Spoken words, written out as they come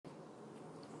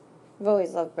I've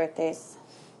always loved birthdays.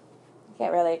 I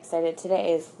get really excited.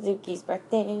 Today is Zuki's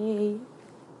birthday.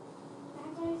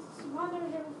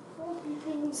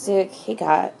 Zook, he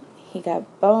got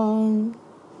bone.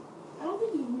 I don't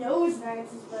think he knows that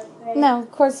it's his birthday. No,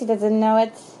 of course he doesn't know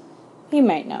it. He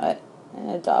might know it in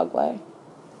a dog way.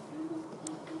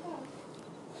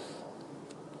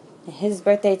 His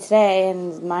birthday today,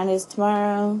 and mine is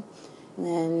tomorrow. And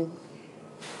then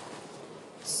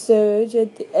Surge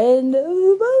at the end of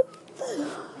the month.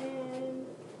 And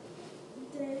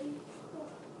Daddy.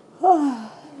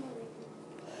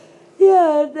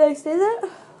 Yeah, did I say that?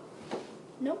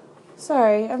 Nope.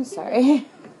 Sorry, I'm sorry.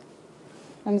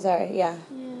 I'm sorry, yeah.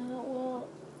 Yeah, well,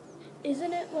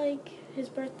 isn't it like his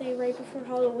birthday right before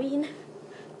Halloween?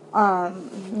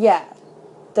 Yeah.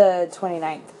 The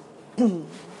 29th.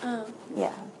 Oh.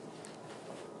 Yeah.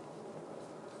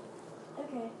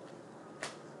 Okay.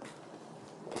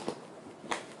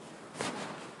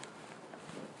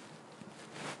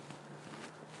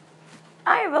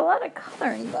 I have a lot of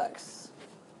coloring books.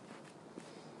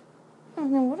 I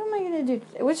don't know, what am I going to do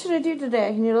today? What should I do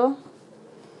today, Noodle?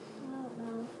 I don't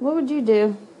know. What would you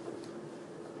do?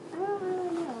 I don't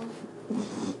really know.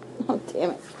 Oh,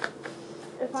 damn it.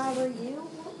 If I were you,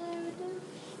 what I would do?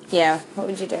 Yeah, what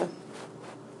would you do?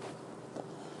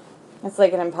 That's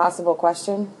like an impossible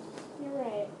question. You're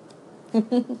right.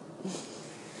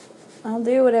 I'll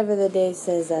do whatever the day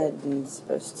says I'm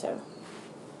supposed to.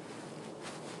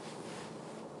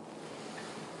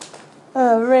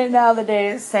 Right now the day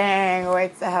is saying,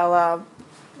 wake the hell up.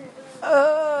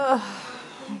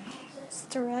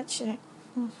 Stretching.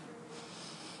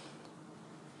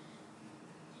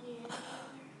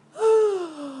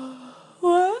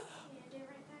 What?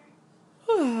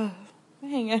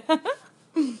 Hang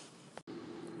on.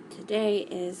 Today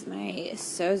is my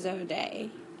Sozo day.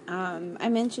 I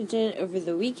mentioned it over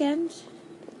the weekend.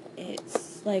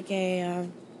 It's like a,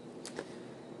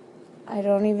 I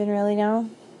don't even really know.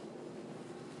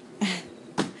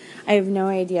 I have no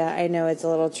idea. I know it's a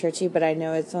little churchy, but I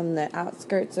know it's on the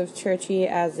outskirts of churchy,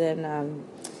 as in,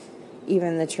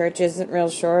 even the church isn't real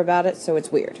sure about it, so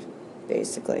it's weird,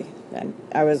 basically. And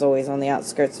I was always on the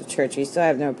outskirts of churchy, so I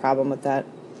have no problem with that.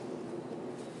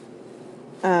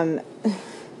 I'm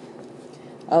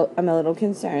a little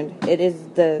concerned. It is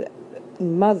the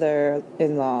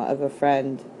mother-in-law of a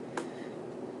friend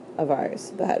of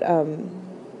ours, but,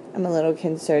 I'm a little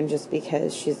concerned just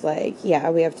because she's like, yeah,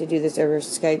 we have to do this over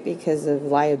Skype because of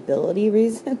liability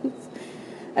reasons.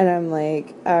 And I'm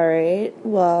like, all right,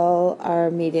 well,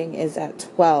 our meeting is at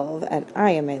 12, and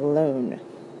I am alone.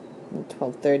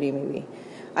 12:30 maybe.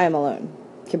 I am alone.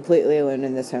 Completely alone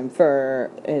in this home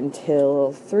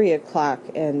until 3 o'clock,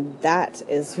 and that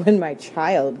is when my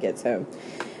child gets home.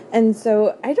 And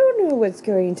so I don't know what's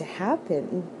going to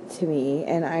happen to me,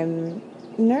 and I'm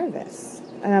nervous.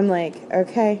 And I'm like,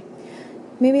 okay,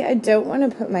 maybe I don't want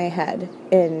to put my head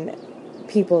in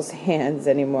people's hands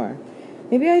anymore.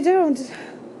 Maybe I don't.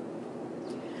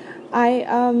 I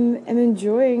am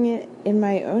enjoying it in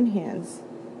my own hands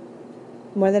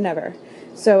more than ever.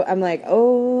 So I'm like,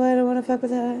 oh, I don't want to fuck with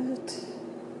that.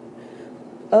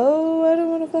 Oh, I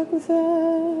don't want to fuck with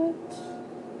that.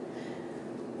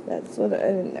 That's what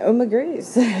Oma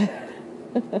agrees.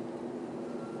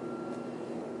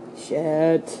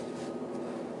 Shit.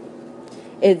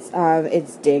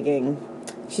 It's digging.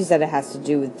 She said it has to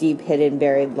do with deep hidden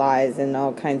buried lies and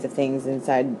all kinds of things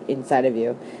inside of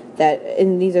you.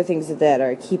 And these are things that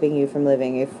are keeping you from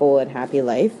living a full and happy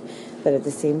life. But at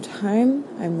the same time,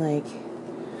 I'm like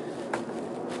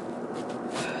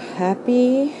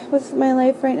happy with my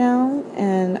life right now,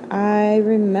 and I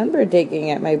remember digging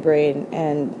at my brain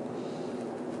and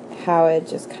how it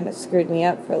just kind of screwed me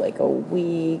up for like a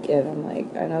week, and I'm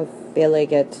like, I don't feel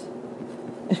like it.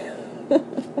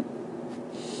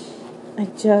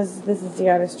 This is the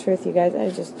honest truth, you guys. I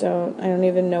don't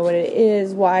even know what it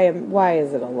is. Why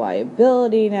is it a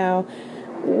liability now?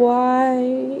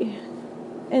 Why?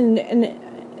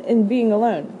 And being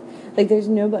alone. Like, there's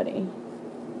nobody.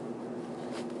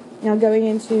 Now, going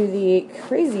into the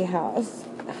crazy house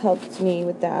helped me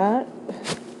with that.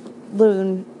 A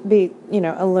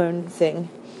lone thing.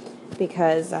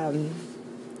 Because, I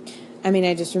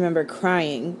just remember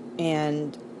crying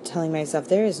and telling myself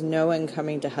there is no one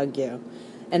coming to hug you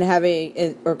and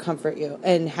or comfort you,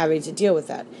 and having to deal with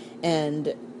that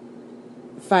and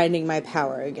finding my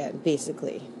power again,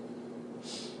 basically.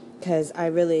 Because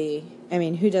who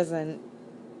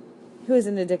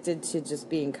isn't addicted to just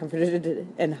being comforted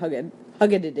and hugged? Who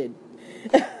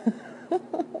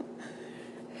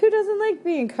doesn't like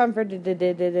being comforted and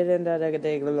I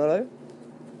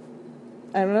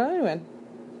don't know anyone.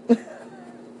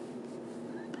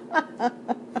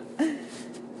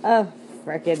 Oh,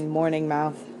 frickin' morning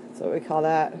mouth. That's what we call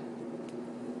that.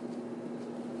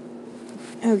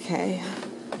 Okay.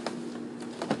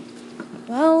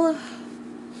 Well,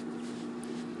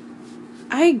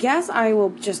 I guess I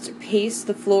will just pace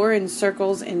the floor in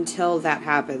circles until that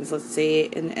happens. Let's see.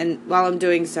 And while I'm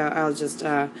doing so, I'll just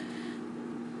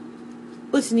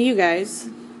listen to you guys.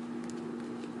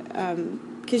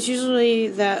 Because usually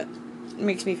that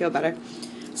makes me feel better.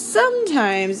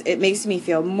 Sometimes it makes me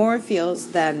feel more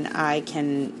feels than I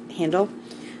can handle.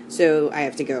 So I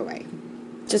have to go away.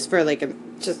 Just for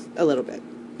just a little bit.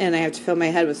 And I have to fill my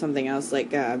head with something else.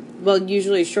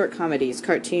 Usually short comedies,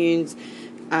 cartoons.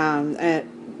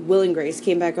 Will and Grace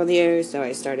came back on the air, so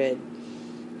I started,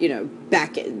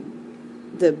 back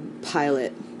in the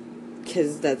pilot,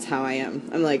 because that's how I am.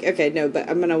 I'm like, okay, no, but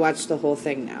I'm going to watch the whole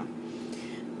thing now.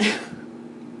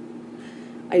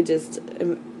 I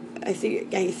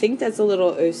think that's a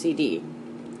little OCD,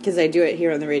 because I do it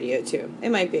here on the radio, too. It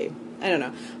might be. I don't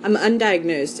know. I'm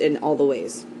undiagnosed in all the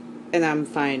ways, and I'm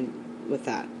fine with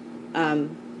that.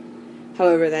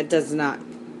 However, that does not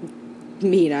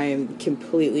mean I am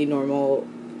completely normal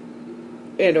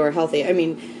and or healthy. I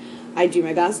mean, I do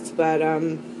my best, but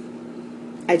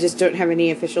I just don't have any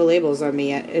official labels on me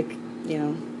yet.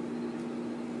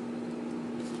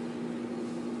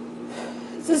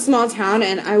 It's a small town,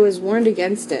 and I was warned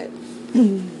against it.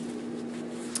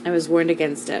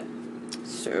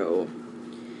 So,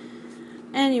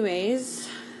 anyways,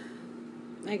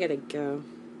 I gotta go.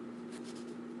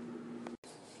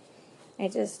 I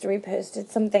just reposted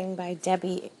something by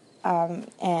Debbie,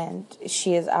 and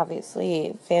she is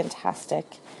obviously fantastic.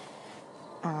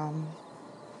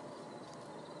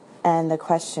 And the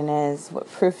question is, what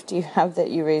proof do you have that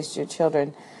you raised your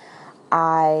children?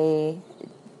 I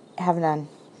have none.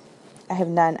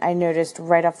 I noticed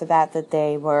right off the bat that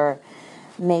they were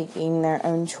making their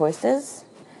own choices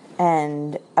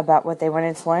and about what they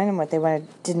wanted to learn and what they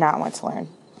did not want to learn.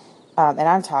 And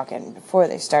I'm talking before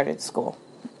they started school.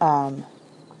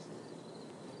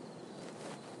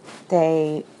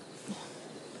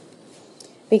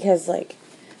 Because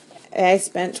I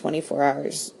spent 24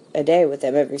 hours a day with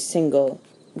them every single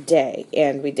day,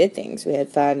 and we did things. We had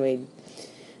fun, we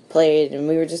played, and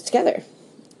we were just together.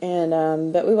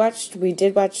 And, but we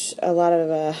did watch a lot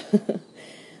of,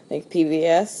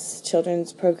 PBS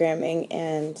children's programming,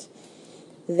 and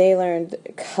they learned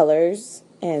colors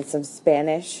and some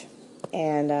Spanish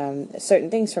and,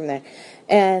 certain things from there.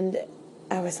 And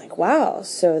I was like, wow,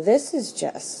 so this is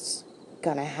just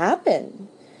gonna happen.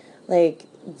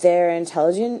 They're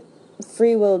intelligent,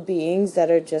 free-willed beings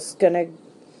that are just gonna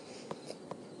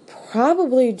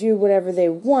probably do whatever they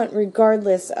want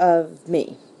regardless of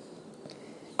me.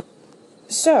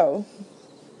 So,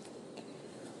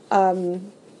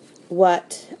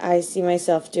 what I see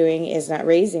myself doing is not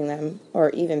raising them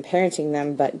or even parenting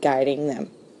them, but guiding them.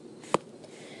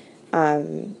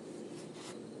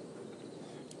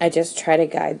 I just try to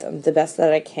guide them the best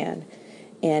that I can.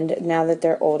 And now that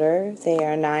they're older, they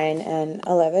are 9 and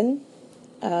 11,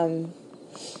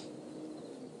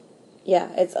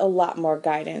 it's a lot more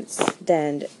guidance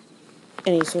than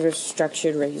any sort of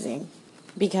structured raising.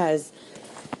 Because,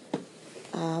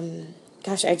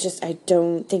 I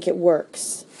don't think it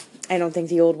works. I don't think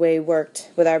the old way worked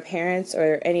with our parents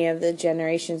or any of the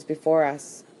generations before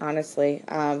us, honestly.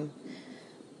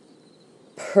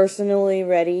 Personally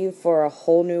ready for a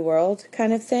whole new world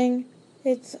kind of thing.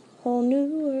 It's a whole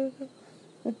new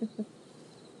world.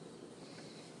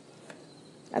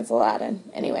 That's Aladdin.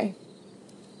 Anyway.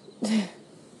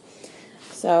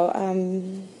 So,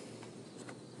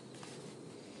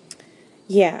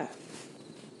 yeah.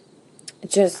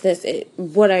 Just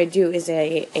what I do is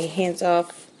a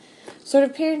hands-off sort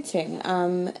of parenting.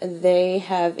 They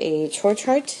have a chore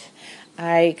chart.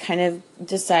 I kind of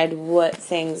decide what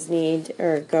things need,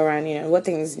 or go around, what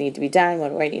things need to be done, what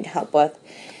do I need help with,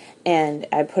 and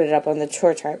I put it up on the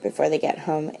chore chart before they get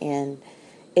home, and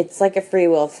it's like a free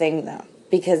will thing, though,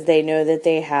 because they know that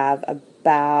they have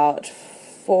about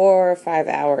 4 or 5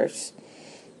 hours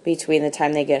between the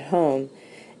time they get home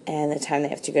and the time they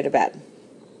have to go to bed,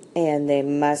 and they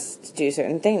must do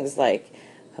certain things like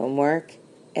homework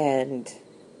and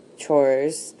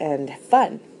chores and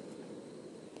fun.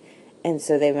 And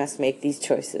so they must make these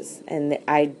choices. And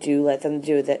I do let them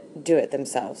do it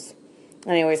themselves.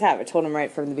 And I always have. I told them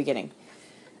right from the beginning.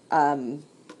 These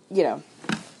are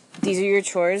your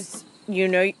chores.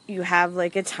 You have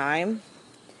a time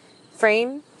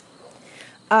frame.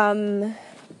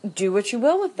 Do what you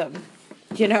will with them.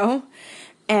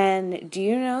 And do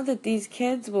you know that these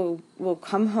kids will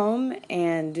come home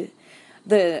and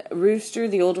The rooster,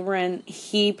 the older one,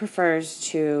 he prefers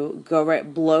to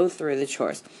blow through the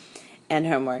chores and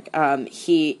homework. And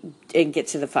get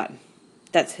to the fun.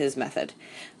 That's his method.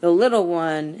 The little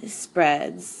one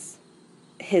spreads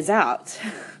his out.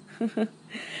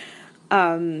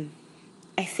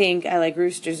 I think I like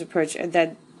Rooster's approach.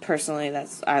 That personally,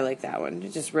 I like that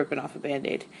one. Just ripping off a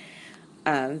Band-Aid.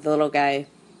 The little guy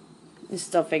is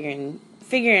still figuring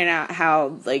out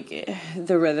how, like,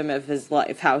 the rhythm of his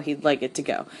life, how he'd like it to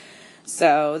go.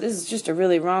 So this is just a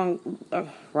really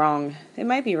it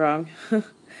might be wrong,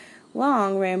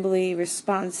 long, rambly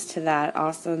response to that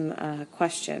awesome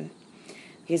question.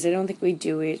 Because I don't think we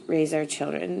do raise our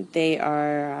children. They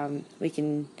are, we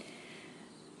can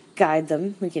guide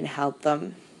them, we can help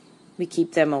them, we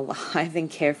keep them alive and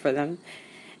care for them,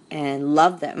 and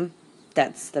love them.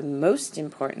 That's the most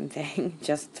important thing.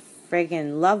 Just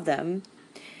friggin' love them.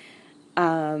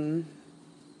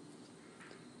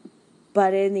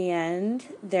 But in the end,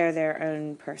 they're their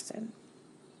own person.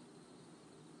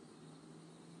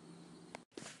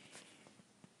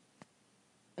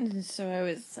 And so I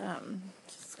was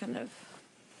just kind of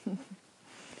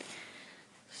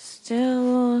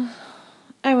still,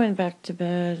 I went back to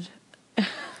bed.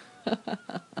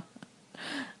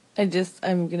 I'm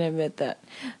going to admit that.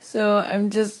 So I'm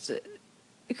just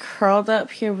curled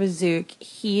up here with Zook.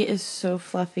 He is so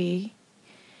fluffy.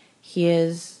 He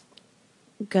has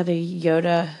got a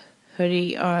Yoda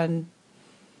hoodie on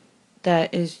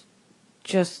that is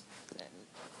just,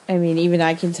 I mean, even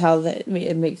I can tell that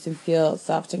it makes him feel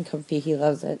soft and comfy. He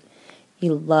loves it. He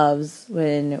loves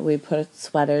when we put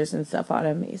sweaters and stuff on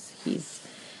him. He's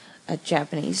a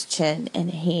Japanese chin, and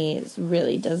he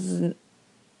really doesn't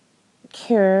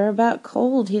care about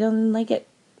cold. He doesn't like it.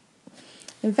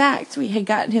 In fact, we had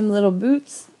gotten him little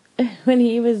boots when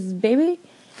he was a baby.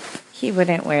 He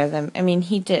wouldn't wear them. I mean,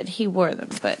 he did. He wore them,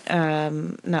 but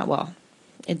not well.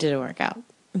 It didn't work out.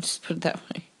 Just put it that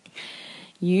way.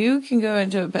 You can go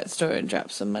into a pet store and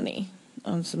drop some money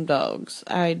on some dogs.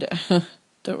 I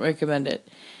don't recommend it.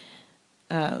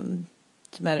 As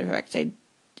a matter of fact, I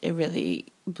really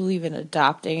believe in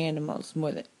adopting animals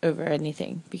over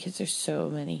anything because there's so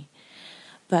many.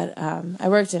 But I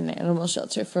worked in an animal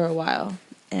shelter for a while,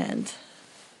 and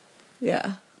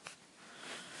yeah,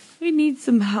 we need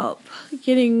some help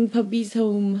getting puppies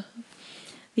home.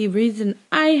 The reason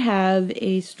I have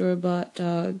a store-bought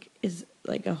dog is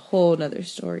like a whole nother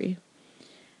story.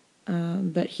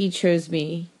 But he chose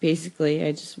me, basically.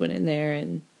 I just went in there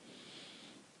and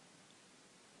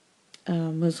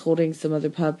was holding some other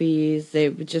puppies.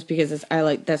 Just because that's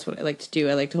what I like to do.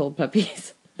 I like to hold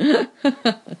puppies. Oh,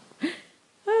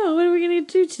 what are we going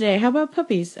to do today? How about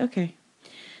puppies? Okay.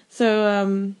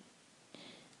 So,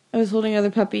 I was holding other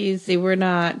puppies. They were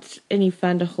not any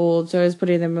fun to hold, so I was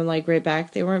putting them right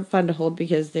back. They weren't fun to hold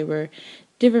because they were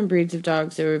different breeds of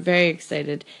dogs. They were very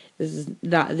excited. This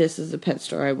is a pet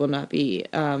store I will not be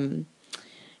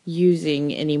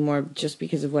using anymore just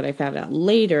because of what I found out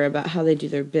later about how they do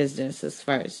their business as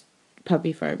far as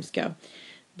puppy farms go.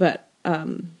 But,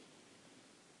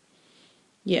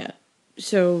 yeah.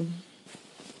 So,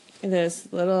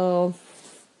 this little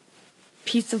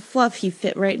piece of fluff, he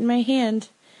fit right in my hand.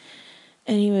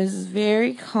 And he was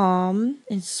very calm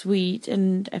and sweet,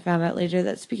 and I found out later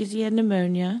that's because he had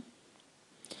pneumonia.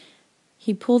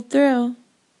 He pulled through.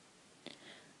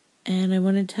 And I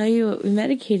want to tell you what we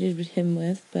medicated him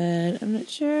with, but I'm not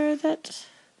sure that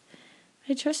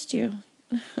I trust you.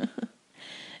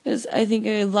 I think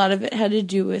a lot of it had to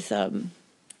do with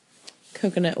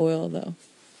coconut oil, though.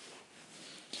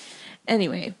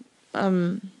 Anyway,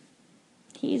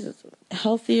 he's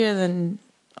healthier than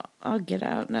I'll get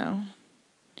out now.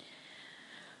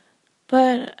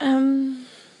 But,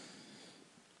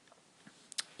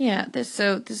 yeah,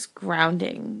 this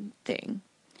grounding thing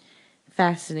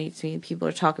fascinates me. People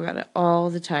are talking about it all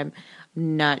the time.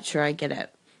 I'm not sure I get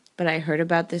it. But I heard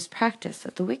about this practice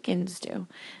that the Wiccans do,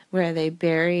 where they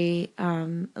bury,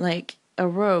 like a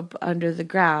rope under the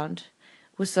ground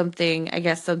with something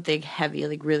heavy,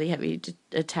 like really heavy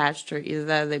attached, or either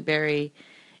that or they bury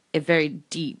it very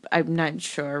deep. I'm not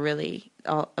sure really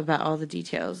about all the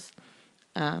details.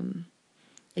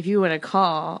 If you want to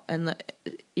call and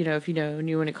if you know and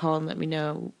you want to call and let me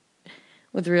know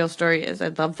what the real story is,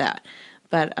 I'd love that.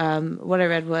 But what I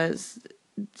read was,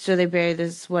 so they bury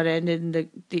this one end in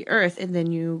the earth, and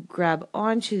then you grab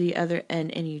onto the other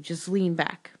end and you just lean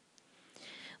back,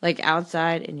 like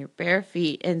outside in your bare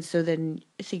feet. And so then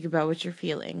think about what you're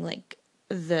feeling, like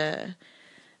the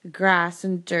grass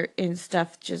and dirt and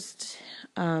stuff just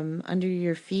under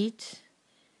your feet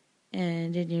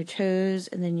and in your toes,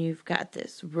 and then you've got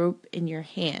this rope in your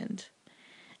hand,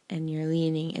 and you're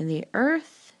leaning, and the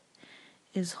earth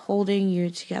is holding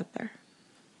you together.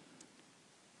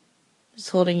 It's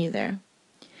holding you there.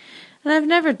 And I've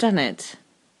never done it,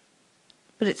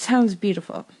 but it sounds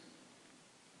beautiful.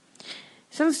 It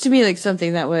sounds to me like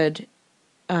something that would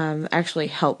actually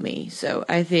help me. So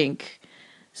I think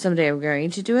someday I'm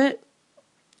going to do it.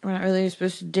 We're not really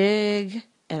supposed to dig,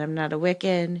 and I'm not a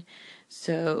Wiccan,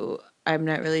 so I'm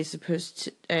not really supposed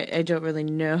to, I don't really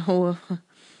know.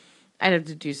 I'd have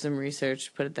to do some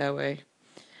research, put it that way.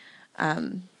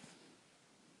 But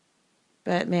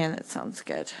man, that sounds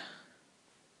good.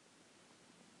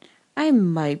 I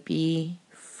might be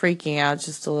freaking out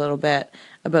just a little bit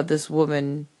about this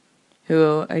woman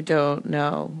who I don't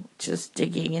know just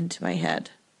digging into my head.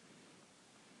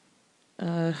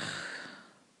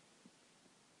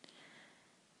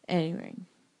 Anyway.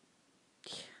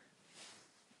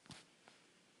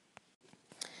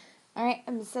 Alright,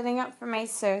 I'm setting up for my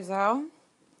sozo,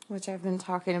 which I've been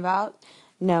talking about.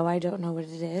 No, I don't know what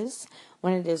it is.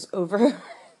 When it is over,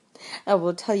 I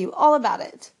will tell you all about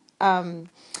it.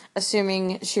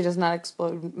 Assuming she does not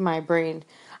explode my brain.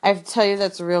 I have to tell you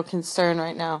that's a real concern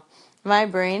right now. My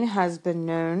brain has been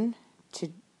known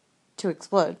to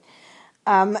explode.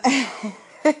 And, but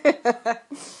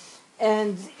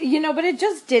it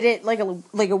just did it like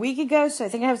a week ago, so I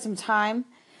think I have some time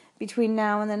between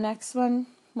now and the next one.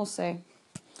 We'll see.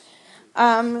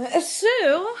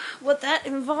 So, what that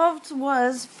involved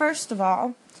was, first of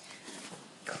all,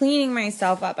 cleaning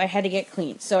myself up. I had to get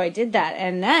clean, so I did that,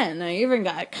 and then I even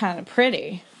got kind of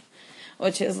pretty,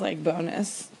 which is,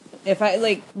 bonus. If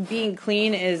I, being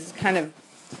clean is kind of,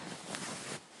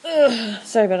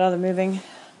 sorry about all the moving,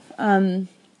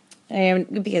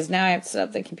 because now I have to set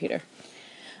up the computer,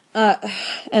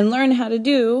 and learn how to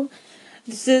do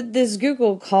this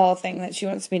Google call thing that she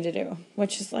wants me to do,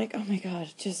 which is oh my god,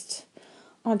 just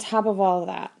on top of all of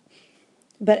that.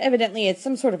 But evidently it's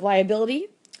some sort of liability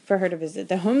for her to visit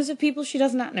the homes of people she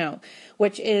does not know,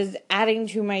 which is adding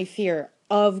to my fear.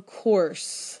 Of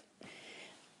course.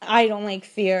 I don't like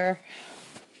fear.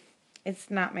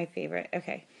 It's not my favorite.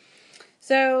 Okay.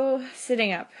 So,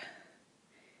 sitting up.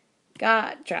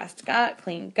 Got dressed, got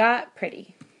clean, got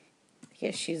pretty.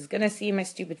 Because she's gonna see my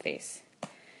stupid face.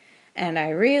 And I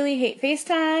really hate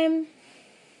FaceTime.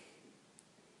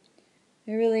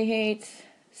 I really hate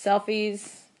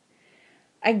selfies.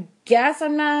 I guess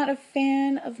I'm not a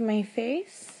fan of my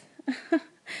face.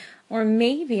 Or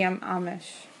maybe I'm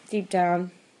Amish deep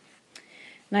down.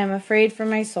 And I'm afraid for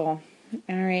my soul.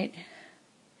 Alright.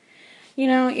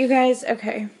 You guys,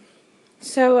 okay.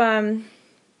 So,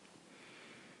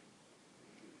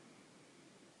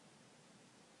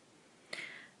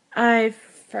 I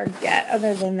forget,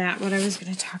 other than that, what I was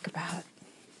going to talk about.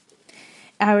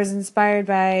 I was inspired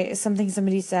by something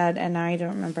somebody said, and I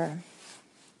don't remember.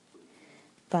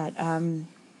 But,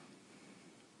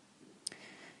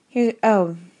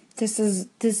 this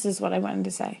is what I wanted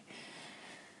to say.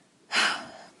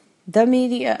 The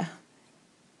media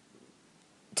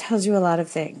tells you a lot of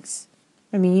things.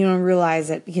 I mean, you don't realize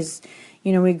it because,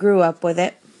 we grew up with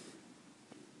it.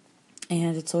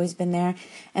 And it's always been there.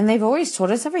 And they've always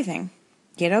told us everything.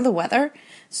 The weather,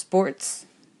 sports,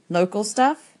 local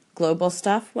stuff, global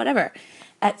stuff, whatever.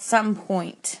 At some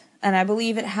point, and I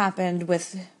believe it happened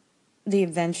with the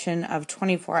invention of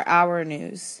 24-hour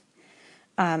news.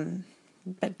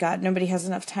 But God, nobody has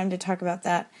enough time to talk about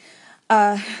that.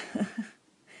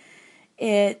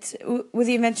 With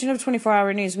the invention of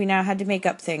 24-hour news, we now had to make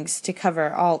up things to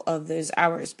cover all of those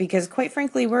hours. Because quite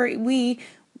frankly, we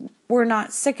were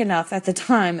not sick enough at the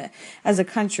time as a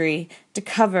country to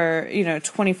cover,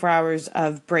 24 hours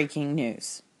of breaking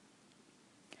news.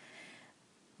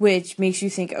 Which makes you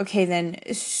think, okay, then,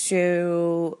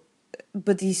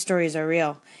 but these stories are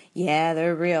real. Yeah,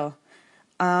 they're real.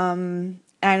 I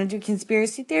don't do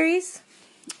conspiracy theories.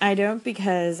 I don't,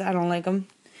 because I don't like them.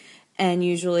 And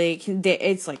usually,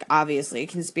 it's obviously, a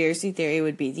conspiracy theory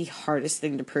would be the hardest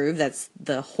thing to prove. That's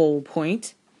the whole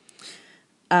point.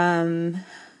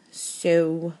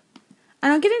 So, I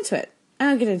don't get into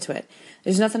it.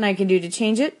 There's nothing I can do to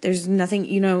change it. There's nothing,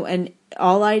 and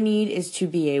all I need is to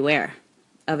be aware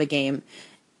of a game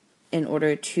in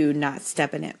order to not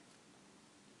step in it.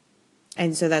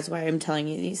 And so that's why I'm telling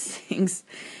you these things.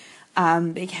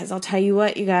 Because I'll tell you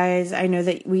what, you guys, I know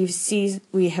that we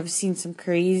have seen some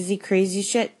crazy, crazy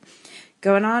shit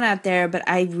going on out there, but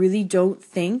I really don't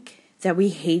think that we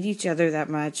hate each other that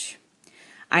much.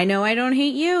 I know I don't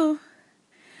hate you.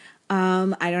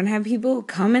 I don't have people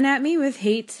coming at me with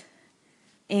hate,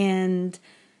 and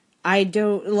I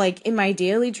don't, in my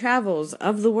daily travels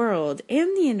of the world and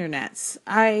the internets,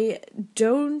 I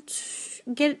don't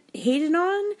get hated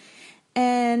on,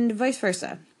 and vice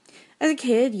versa. As a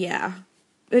kid, yeah.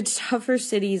 It's tougher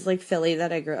cities like Philly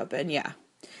that I grew up in, yeah.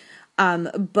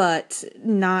 But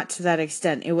not to that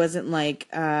extent. It wasn't like,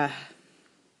 I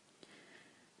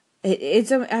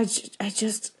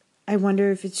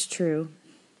wonder if it's true.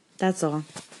 That's all.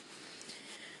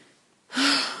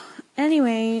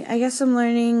 Anyway, I guess I'm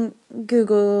learning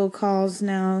Google calls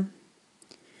now,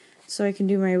 so I can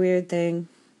do my weird thing.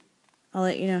 I'll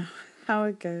let you know how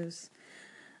it goes.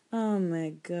 Oh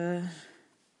my god.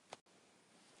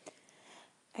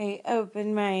 I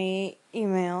opened my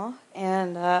email,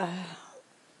 and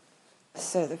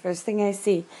so the first thing I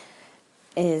see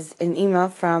is an email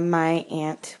from my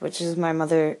aunt, which is my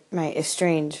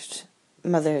estranged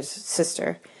mother's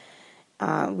sister.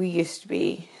 We used to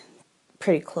be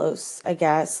pretty close, I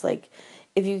guess. Like,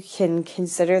 if you can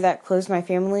consider that close, my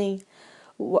family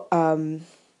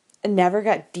never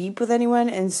got deep with anyone,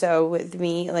 and so with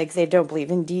me, like, they don't believe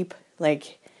in deep,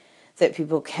 like, that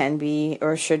people can be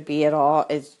or should be at all.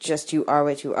 It's just you are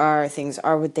what you are, things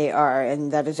are what they are,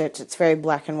 and that is it. It's very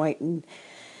black and white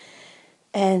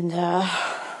and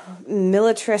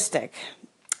militaristic,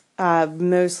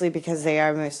 mostly because they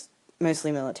are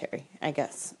mostly military, I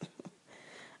guess.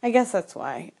 I guess that's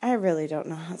why. I really don't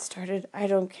know how it started. I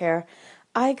don't care.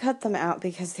 I cut them out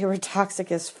because they were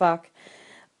toxic as fuck.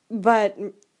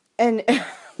 And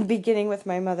beginning with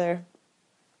my mother,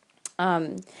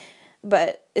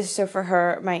 but so for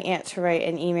her, my aunt to write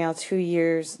an email 2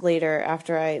 years later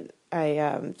after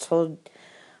I told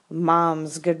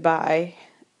moms goodbye.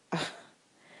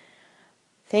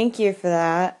 Thank you for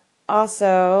that.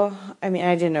 Also, I mean,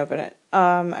 I didn't open it.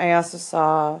 I also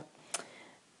saw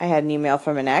I had an email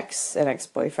from an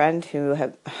ex-boyfriend who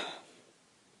had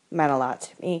meant a lot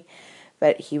to me,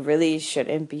 but he really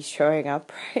shouldn't be showing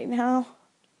up right now.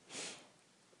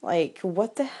 Like,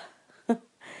 what the...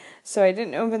 So I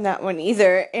didn't open that one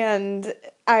either, and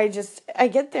I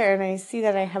get there and I see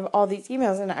that I have all these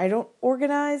emails and I don't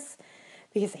organize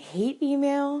because I hate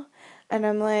email, and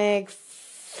I'm like,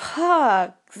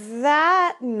 fuck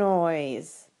that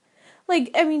noise.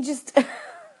 Like, I mean, just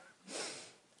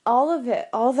all of it,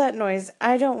 all that noise,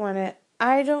 I don't want it.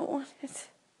 I don't want it.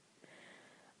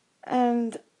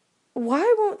 And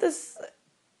why won't this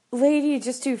lady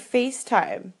just do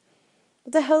FaceTime?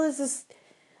 What the hell is this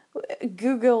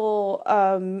Google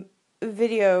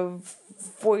video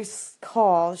voice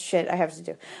call shit I have to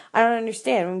do? I don't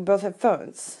understand. We both have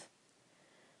phones.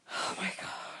 Oh my god.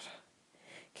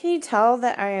 Can you tell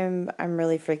that I'm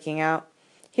really freaking out?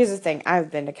 Here's the thing. I've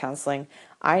been to counseling.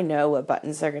 I know what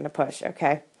buttons they're going to push,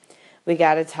 okay? We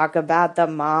got to talk about the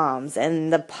moms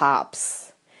and the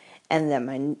pops. And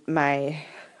then my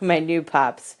new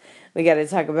pops. We got to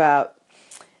talk about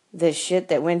the shit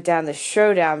that went down, the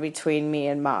showdown between me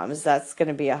and moms. That's going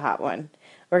to be a hot one.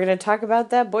 We're going to talk about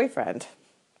that boyfriend.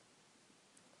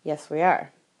 Yes, we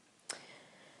are.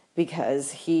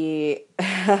 Because he,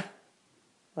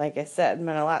 like I said,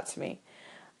 meant a lot to me.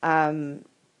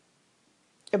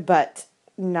 But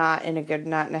not in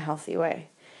a healthy way.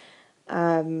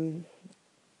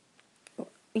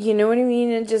 You know what I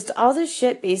mean? And just all this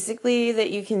shit, basically,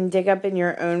 that you can dig up in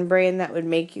your own brain that would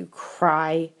make you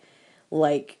cry,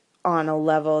 like, on a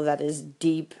level that is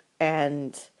deep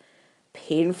and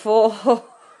painful.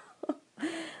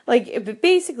 Like,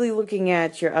 basically looking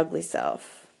at your ugly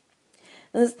self.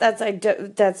 And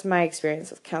that's my experience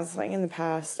with counseling in the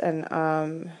past, and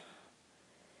I'm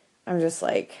just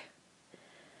like,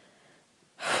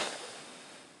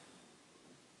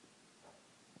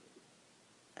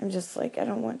 I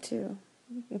don't want to.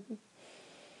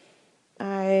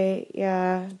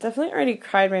 Definitely already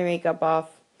cried my makeup off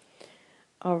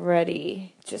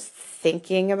already. Just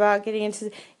thinking about getting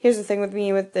into... Here's the thing with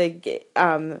me with the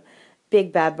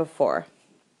Big Bad Before.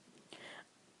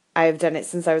 I've done it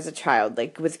since I was a child,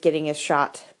 like with getting a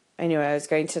shot. I knew I was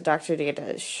going to the doctor to get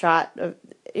a shot,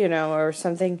 or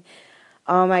something.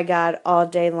 Oh my God, all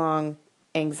day long,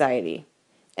 anxiety.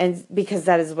 And because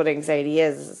that is what anxiety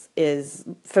is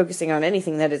focusing on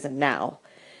anything that isn't now.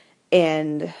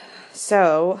 And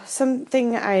so,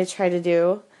 something I try to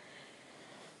do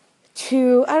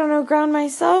to, ground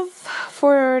myself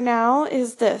for now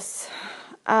is this.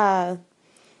 5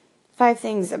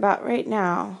 things about right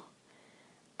now.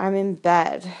 I'm in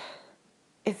bed.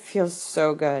 It feels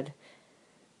so good.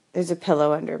 There's a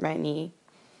pillow under my knee.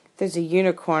 There's a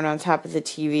unicorn on top of the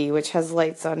TV, which has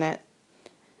lights on it.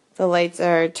 The lights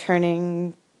are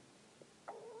turning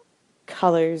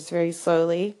colors very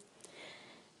slowly.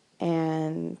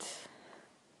 And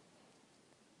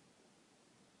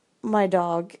my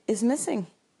dog is missing.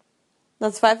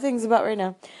 That's 5 things about right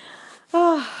now.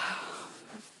 Oh,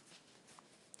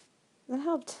 that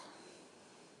helped.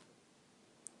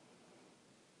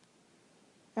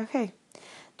 Okay.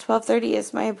 12:30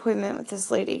 is my appointment with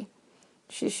this lady.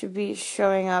 She should be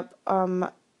showing up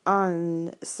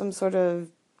on some sort of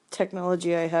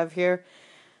technology I have here.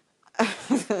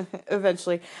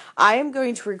 Eventually. I am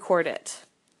going to record it.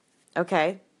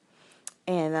 Okay?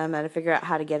 And I'm going to figure out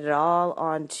how to get it all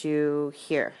onto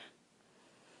here.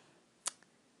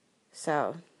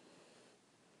 So,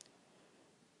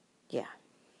 yeah.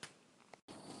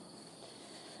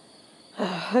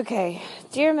 Okay.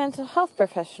 Dear mental health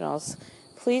professionals,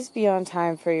 please be on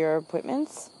time for your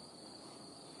appointments.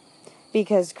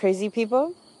 Because crazy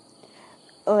people,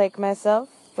 like myself,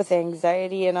 with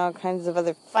anxiety and all kinds of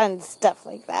other fun stuff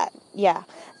like that, yeah,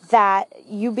 that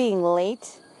you being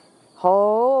late,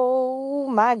 oh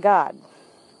my God,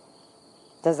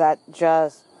 does that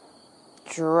just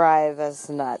drive us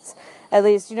nuts. At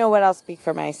least, you know what, I'll speak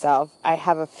for myself. I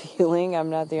have a feeling I'm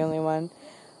not the only one,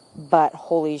 but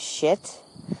holy shit,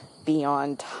 be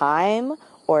on time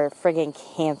or friggin'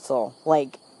 cancel,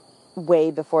 like,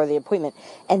 way before the appointment,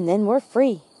 and then we're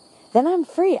free. Then I'm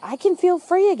free. I can feel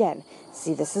free again.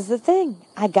 See, this is the thing.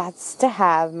 I got to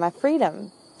have my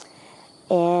freedom.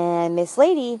 And Miss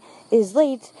Lady is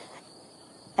late,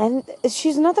 and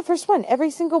she's not the first one. Every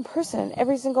single person,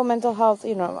 every single mental health,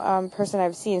 person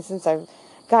I've seen since I've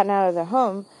gotten out of the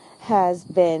home has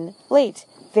been late.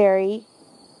 Very,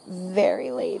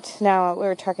 very late. Now,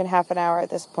 we're talking half an hour at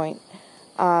this point.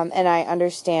 And I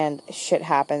understand shit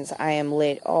happens. I am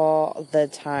late all the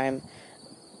time.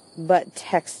 But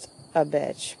text a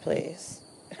bitch, please.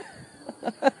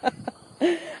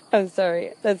 I'm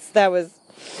sorry. That was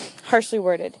harshly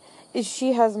worded.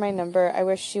 She has my number. I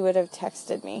wish she would have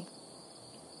texted me.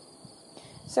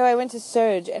 So I went to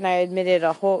Surge and I admitted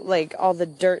all the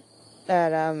dirt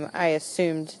that I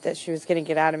assumed that she was going to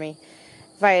get out of me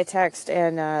via text,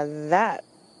 and that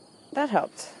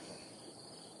helped.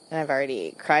 And I've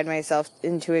already cried myself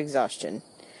into exhaustion.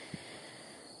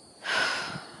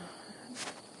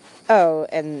 Oh,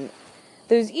 and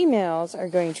those emails are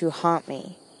going to haunt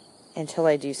me until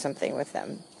I do something with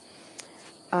them.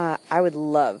 I would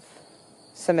love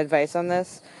some advice on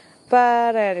this,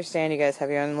 but I understand you guys have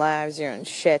your own lives, your own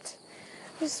shit.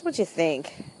 Just what you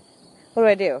think.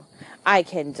 What do? I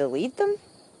can delete them,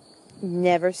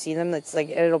 never see them. It's like,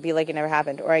 it'll be like it never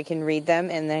happened. Or I can read them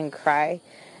and then cry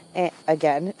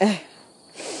again.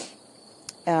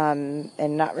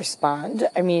 And not respond.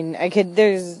 I mean,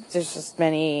 there's just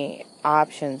many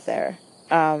options there.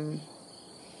 But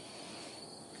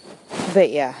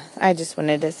yeah, I just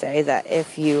wanted to say that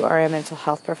if you are a mental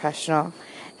health professional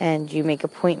and you make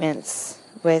appointments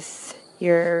with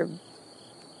your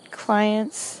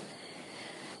clients,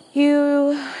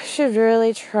 you should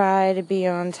really try to be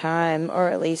on time, or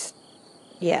at least,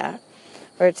 yeah,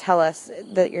 or tell us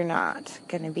that you're not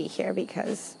going to be here,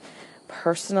 because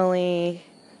personally,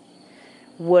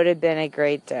 would have been a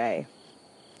great day,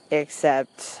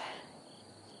 except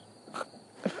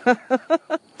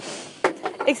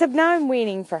now I'm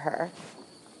waiting for her.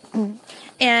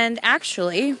 And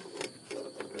actually,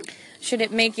 should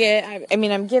it make it,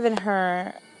 I'm giving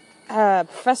her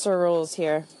professor rules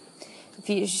here.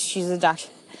 She's a doctor,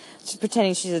 she's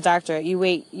pretending she's a doctor. You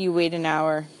wait an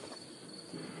hour.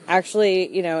 Actually,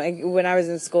 when I was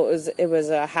in school, it was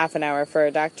a half an hour for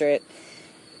a doctorate,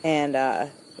 and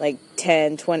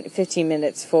 10, 20, 15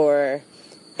 minutes for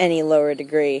any lower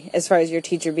degree. As far as your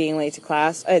teacher being late to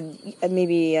class,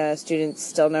 maybe students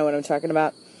still know what I'm talking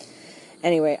about.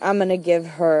 Anyway, I'm going to give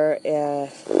her,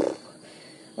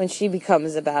 when she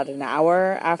becomes about an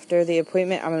hour after the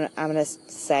appointment, I'm gonna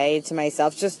say to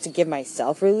myself, just to give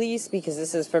myself release, because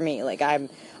this is for me. Like,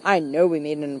 I know we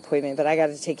made an appointment, but I got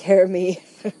to take care of me.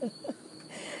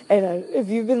 And if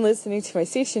you've been listening to my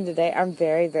station today, I'm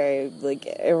very, very,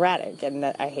 erratic, and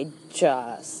I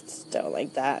just don't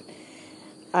like that.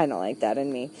 I don't like that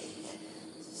in me.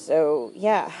 So,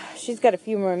 yeah, she's got a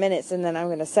few more minutes, and then I'm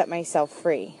going to set myself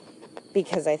free,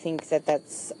 because I think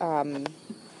that's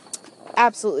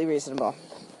absolutely reasonable.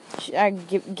 I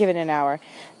give it an hour.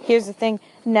 Here's the thing.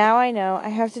 Now I know I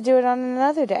have to do it on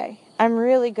another day. I'm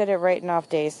really good at writing off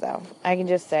days, though. I can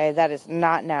just say that is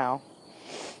not now.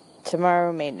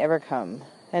 Tomorrow may never come.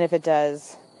 And if it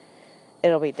does,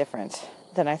 it'll be different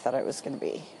than I thought it was going to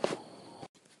be.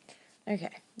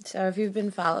 Okay, so if you've been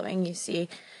following, you see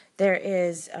there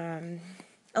is a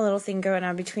little thing going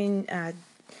on between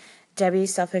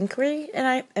Debbie's self-inquiry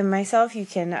and myself. You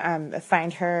can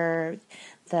find her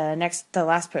the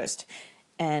last post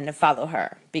and follow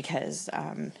her, because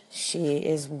she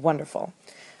is wonderful.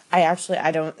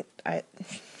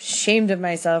 Ashamed of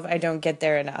myself, I don't get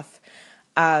there enough.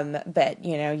 But,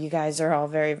 you guys are all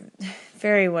very,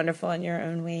 very wonderful in your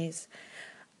own ways.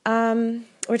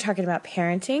 We're talking about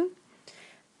parenting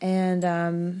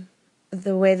and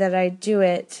the way that I do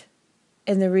it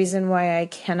and the reason why I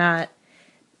cannot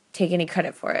take any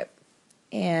credit for it.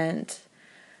 And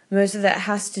most of that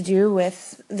has to do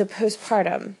with the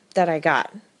postpartum that I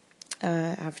got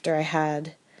after I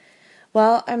had,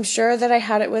 well, I'm sure that I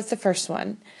had it with the first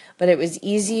one, but it was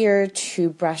easier to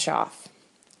brush off.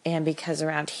 And because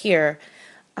around here,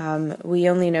 we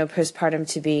only know postpartum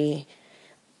to be,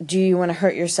 do you want to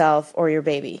hurt yourself or your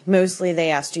baby? Mostly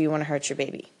they ask, do you want to hurt your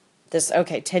baby?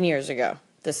 10 years ago,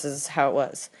 this is how it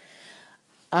was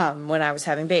when I was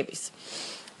having babies.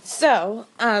 So,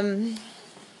 I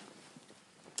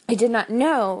did not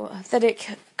know that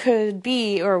it could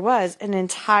be or was an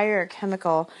entire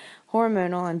chemical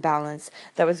hormonal imbalance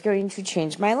that was going to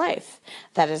change my life.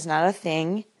 That is not a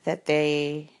thing that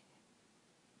they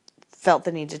felt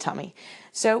the need to tell me.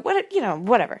 So,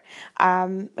 whatever.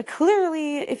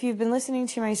 Clearly, if you've been listening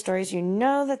to my stories, you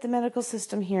know that the medical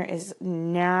system here is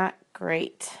not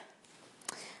great.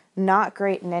 Not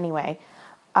great in any way.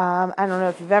 I don't know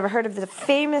if you've ever heard of the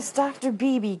famous Dr.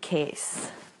 Beebe case,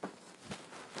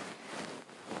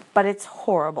 but it's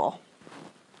horrible.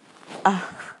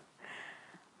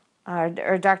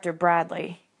 Or Dr.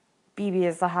 Bradley. Beebe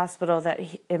is the hospital that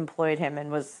employed him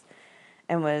and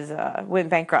went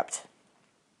bankrupt.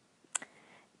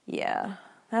 Yeah,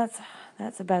 that's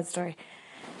a bad story.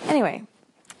 Anyway,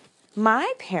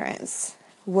 my parents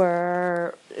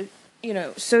were,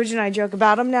 Soj and I joke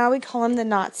about them now. We call them the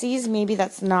Nazis. Maybe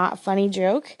that's not a funny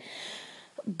joke,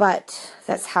 but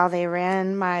that's how they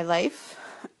ran my life.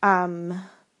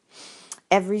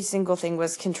 Every single thing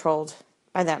was controlled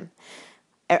by them.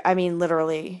 I mean,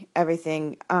 literally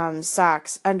everything.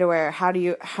 Socks, underwear.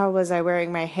 How was I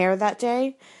wearing my hair that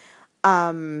day?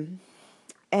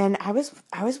 And I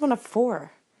was one of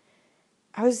four.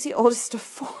 I was the oldest of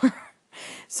four.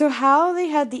 So how they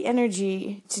had the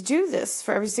energy to do this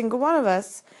for every single one of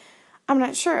us, I'm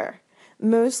not sure.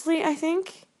 Mostly, I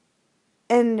think,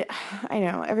 and I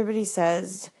know everybody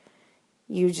says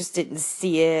you just didn't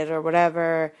see it or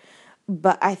whatever,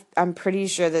 but I'm pretty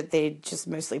sure that they just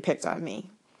mostly picked on me.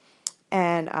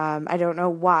 And I don't know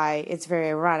why. It's very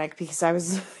ironic because I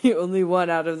was the only one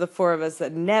out of the four of us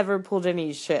that never pulled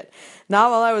any shit.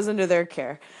 Not while I was under their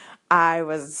care. I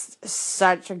was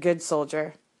such a good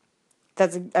soldier.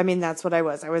 That's what I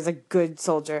was. I was a good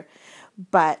soldier.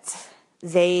 But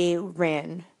they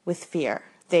ran with fear.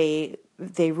 They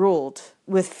ruled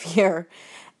with fear.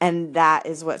 And that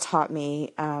is what taught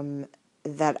me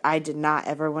that I did not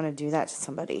ever want to do that to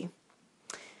somebody.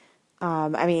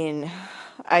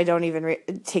 I don't even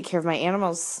take care of my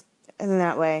animals in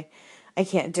that way. I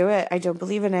can't do it. I don't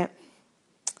believe in it.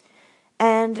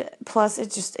 And plus,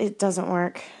 it doesn't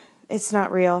work. It's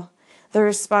not real. The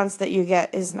response that you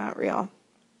get is not real.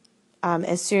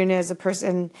 As soon as a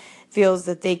person feels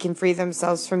that they can free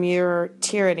themselves from your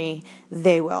tyranny,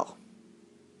 they will.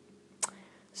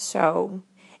 So,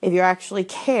 if you actually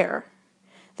care,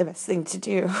 the best thing to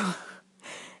do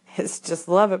is just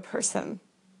love a person.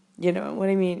 You know what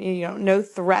I mean? No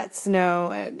threats,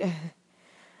 none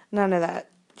of that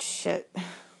shit.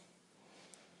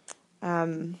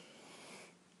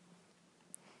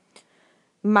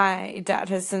 My dad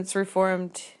has since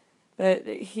reformed, but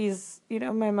he's,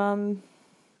 my mom,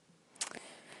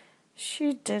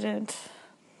 she didn't.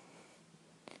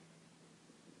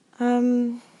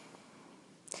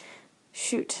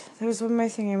 Shoot, there was one more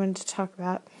thing I wanted to talk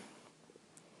about.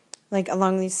 Like,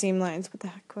 along these same lines. What the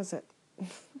heck was it?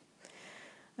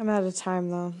 I'm out of time,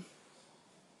 though.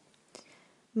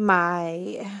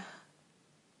 My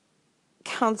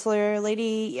counselor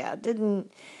lady,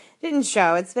 didn't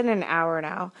show. It's been an hour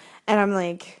now. And I'm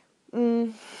like,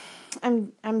 I'm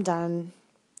done.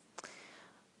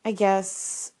 I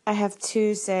guess I have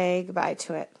to say goodbye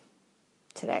to it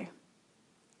today.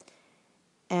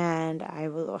 And I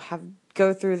will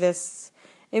go through this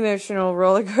emotional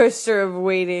roller coaster of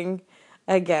waiting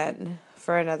again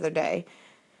for another day.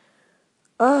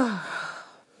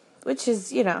 Which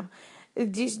is,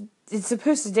 it's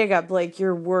supposed to dig up, like,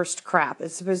 your worst crap.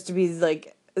 It's supposed to be,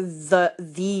 like,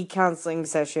 the counseling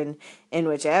session in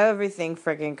which everything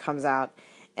friggin' comes out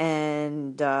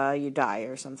and you die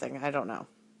or something. I don't know.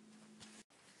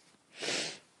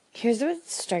 Here's what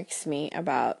strikes me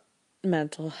about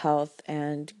mental health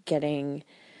and getting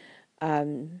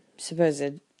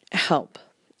supposed help.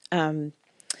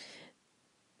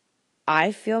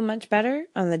 I feel much better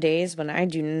on the days when I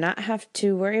do not have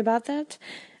to worry about that.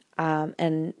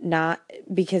 And not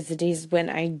because the days when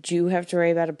I do have to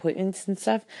worry about appointments and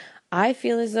stuff, I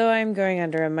feel as though I'm going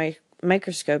under a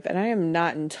microscope, and I am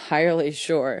not entirely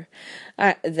sure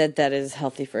that that is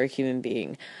healthy for a human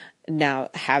being. Now,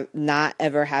 not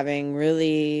ever having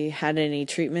really had any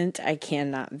treatment, I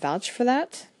cannot vouch for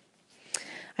that.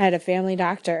 I had a family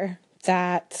doctor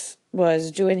that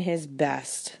was doing his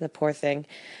best, the poor thing.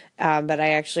 But I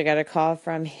actually got a call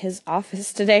from his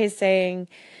office today saying,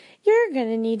 "You're going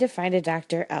to need to find a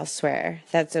doctor elsewhere."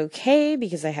 That's okay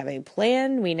because I have a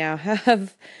plan. We now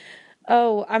have,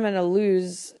 oh, I'm going to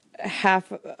lose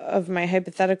half of my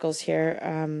hypotheticals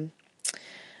here.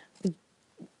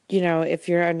 If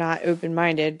you're not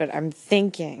open-minded, but I'm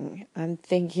thinking,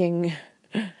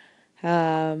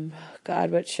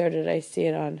 God, what show did I see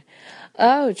it on?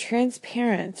 Oh,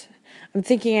 Transparent. I'm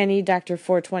thinking I need Dr.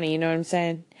 420, you know what I'm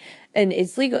saying? And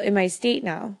it's legal in my state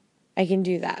now. I can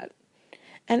do that.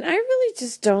 And I really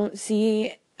just don't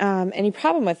see any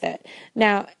problem with it.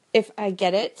 Now, if I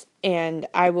get it, and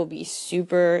I will be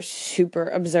super, super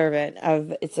observant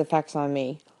of its effects on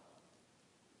me.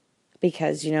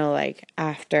 Because,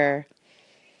 after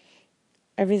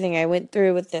everything I went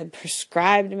through with the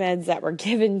prescribed meds that were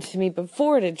given to me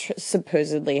before to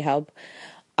supposedly help,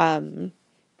 they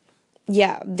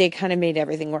kind of made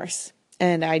everything worse.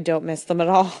 And I don't miss them at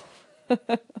all.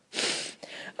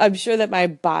 I'm sure that my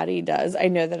body does. I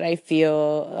know that I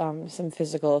feel some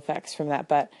physical effects from that,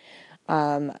 but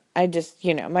I just,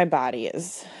 my body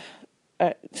is,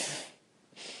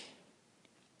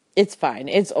 it's fine.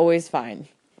 It's always fine.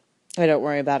 I don't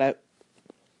worry about it.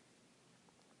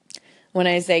 When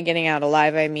I say getting out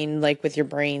alive, I mean like with your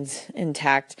brains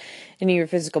intact and your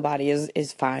physical body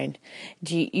is fine.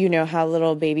 Do you know how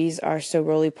little babies are so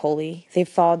roly-poly? They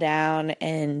fall down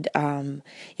and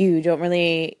you don't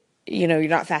really, you're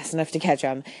not fast enough to catch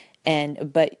them.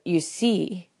 But you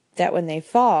see that when they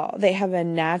fall, they have a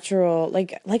natural,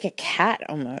 like a cat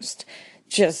almost,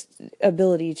 just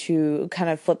ability to kind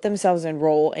of flip themselves and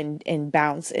roll and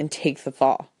bounce and take the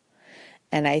fall.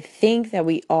 And I think that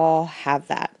we all have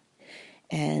that.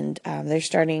 And they're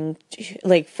starting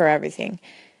to, for everything.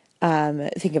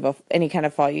 Think about any kind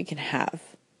of fall you can have.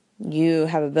 You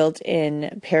have a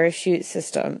built-in parachute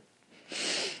system.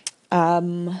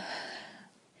 Alan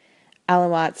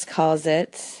Watts calls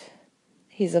it,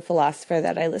 he's a philosopher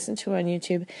that I listen to on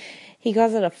YouTube, he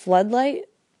calls it a floodlight.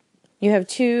 You have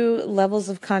two levels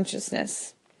of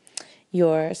consciousness,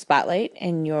 your spotlight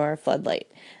and your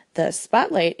floodlight. The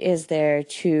spotlight is there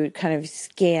to kind of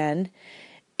scan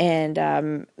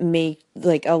and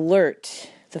make, alert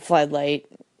the floodlight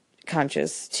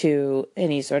conscious to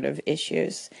any sort of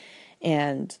issues.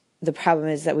 And the problem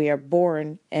is that we are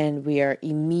born and we are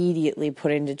immediately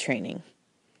put into training.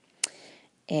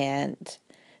 And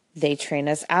they train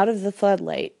us out of the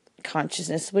floodlight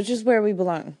consciousness, which is where we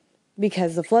belong.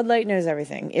 Because the floodlight knows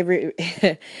everything. It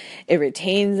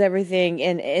retains everything.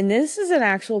 And this is an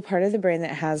actual part of the brain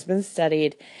that has been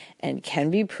studied and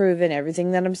can be proven,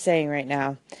 everything that I'm saying right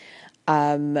now.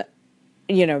 I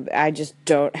just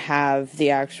don't have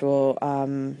the actual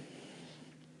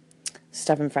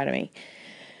stuff in front of me.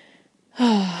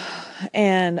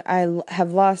 And I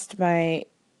have lost my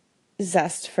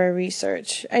zest for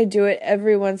research. I do it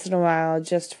every once in a while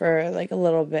just for a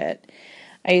little bit.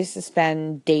 I used to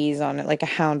spend days on it like a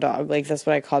hound dog. That's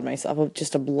what I called myself,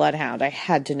 just a bloodhound. I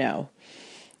had to know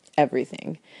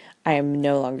everything. I am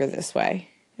no longer this way.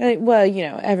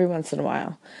 Every once in a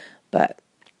while. But,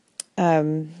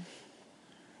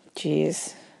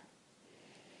 geez.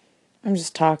 I'm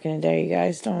just talking today, you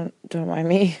guys. Don't mind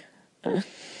me.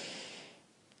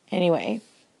 Anyway,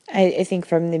 I think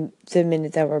from the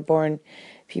minute that we're born,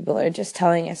 people are just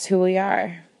telling us who we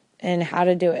are and how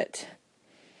to do it.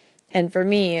 And for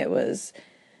me, it was,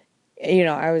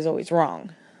 I was always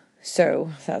wrong.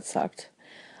 So that sucked.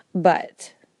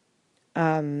 But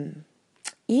even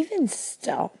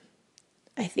still,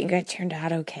 I think I turned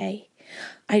out okay.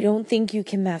 I don't think you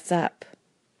can mess up.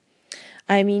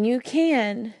 I mean, you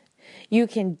can. You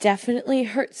can definitely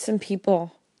hurt some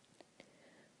people.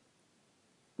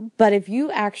 But if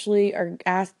you actually are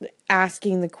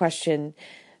asking the question,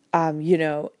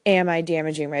 am I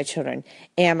damaging my children?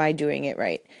 Am I doing it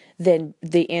right? Then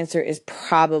the answer is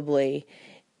probably,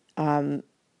 no,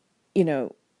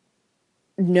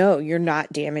 you're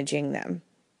not damaging them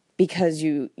because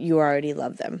you already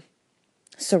love them.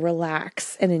 So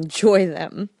relax and enjoy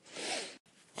them.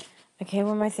 Okay,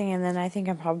 one more thing, and then I think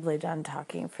I'm probably done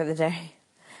talking for the day.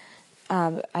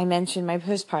 I mentioned my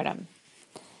postpartum.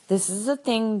 This is a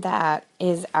thing that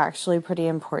is actually pretty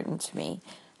important to me.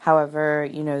 However,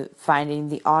 finding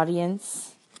the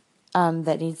audience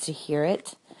that needs to hear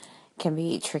it can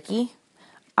be tricky.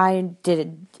 I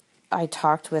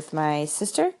talked with my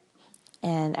sister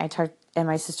and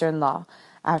my sister-in-law,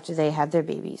 after they had their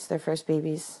babies, their first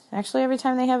babies. Actually, every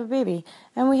time they have a baby,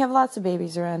 and we have lots of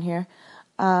babies around here,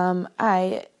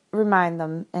 I remind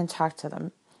them and talk to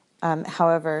them.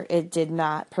 However, it did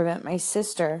not prevent my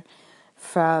sister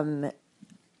from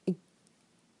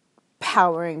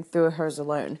powering through hers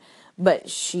alone, but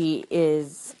she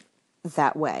is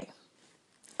that way.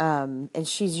 And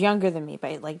she's younger than me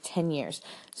by like 10 years.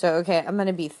 So, okay, I'm going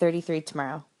to be 33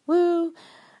 tomorrow. Woo!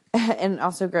 And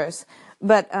also gross.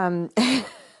 But,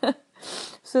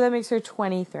 so that makes her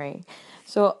 23.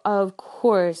 So, of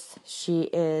course, she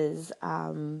is,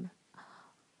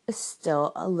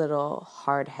 still a little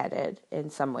hard-headed in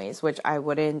some ways, which I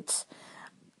wouldn't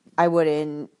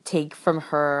take from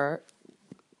her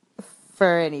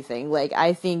for anything. Like,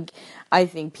 I think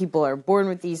people are born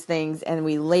with these things and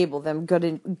we label them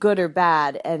good or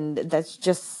bad, and that's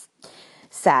just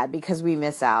sad because we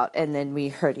miss out and then we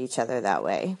hurt each other that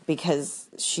way, because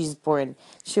she was born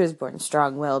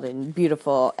strong-willed and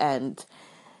beautiful, and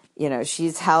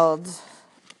she's held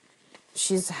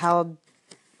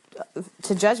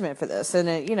to judgment for this,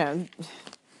 and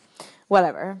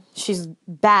whatever. She's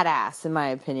badass in my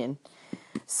opinion.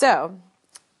 So,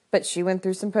 but she went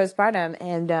through some postpartum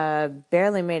and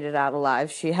barely made it out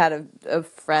alive. She had a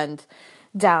friend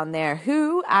down there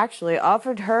who actually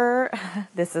offered her,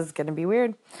 this is going to be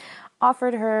weird,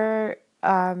 offered her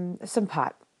some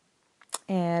pot.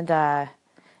 And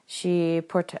she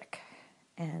partook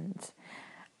and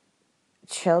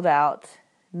chilled out,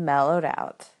 mellowed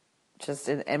out,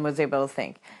 and was able to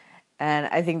think. And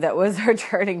I think that was her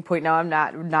turning point. Now, I'm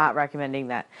not recommending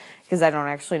that because I don't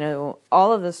actually know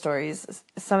all of the stories.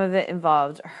 Some of it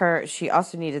involved her. She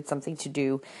also needed something to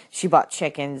do. She bought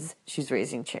chickens. She's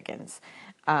raising chickens.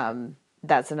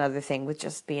 That's another thing with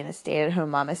just being a stay-at-home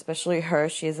mom, especially her.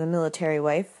 She is a military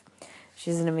wife.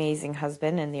 She's an amazing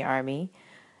husband in the Army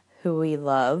who we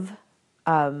love,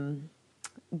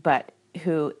 but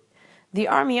who the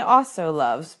Army also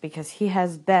loves because he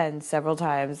has been several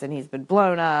times and he's been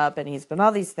blown up and he's been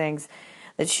all these things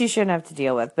that she shouldn't have to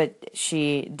deal with, but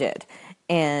she did.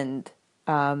 And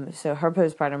so her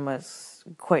postpartum was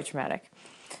quite traumatic,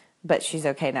 but she's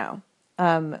okay now.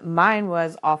 Mine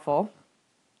was awful.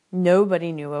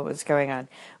 Nobody knew what was going on.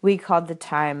 We called the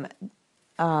time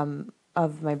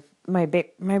of my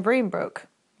brain broke.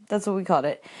 That's what we called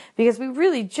it, because we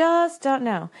really just don't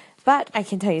know. But I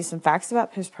can tell you some facts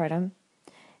about postpartum.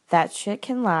 That shit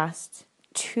can last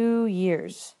 2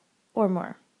 years or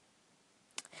more.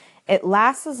 It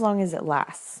lasts as long as it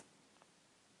lasts.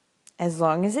 As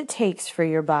long as it takes for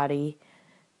your body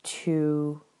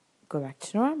to go back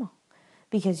to normal.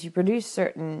 Because you produce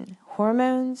certain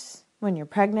hormones when you're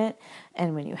pregnant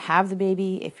and when you have the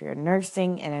baby, if you're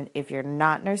nursing and if you're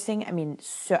not nursing. I mean,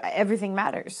 so everything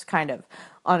matters, kind of,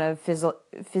 on a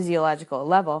physiological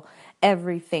level.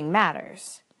 Everything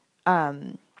matters.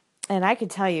 And I could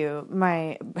tell you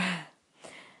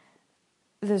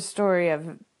the story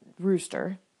of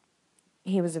Rooster.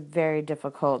 He was a very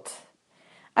difficult,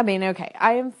 I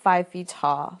am 5 feet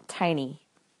tall, tiny.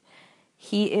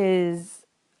 He is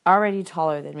already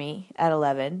taller than me at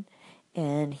 11,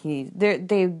 and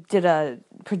they did a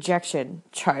projection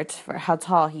chart for how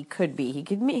tall he could be.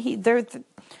 They're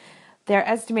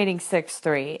estimating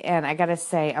 6'3", and I gotta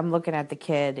say, I'm looking at the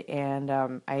kid, and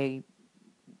I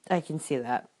can see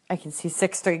that. I can see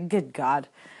 6'3". Good God,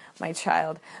 my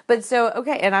child. But so,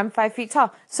 okay, and I'm 5 feet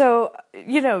tall. So,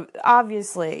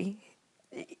 obviously,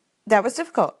 that was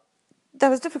difficult.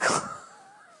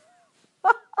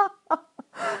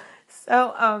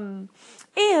 So,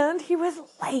 and he was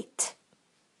late.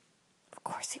 Of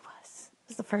course he was.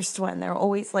 He was the first one. They're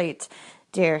always late.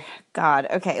 Dear God.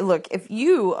 Okay, look, if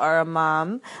you are a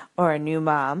mom or a new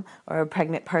mom or a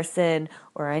pregnant person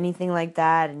or anything like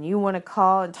that and you want to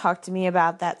call and talk to me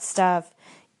about that stuff,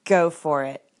 go for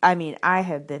it. I mean, I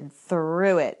have been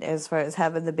through it as far as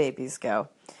having the babies go.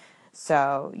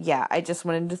 So, yeah, I just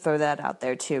wanted to throw that out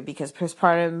there too, because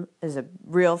postpartum is a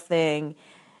real thing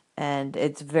and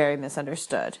it's very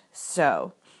misunderstood.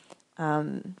 So,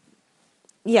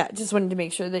 yeah, just wanted to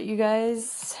make sure that you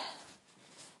guys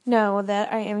know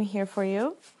that I am here for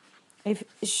you,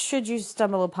 should you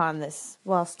stumble upon this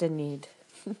whilst in need.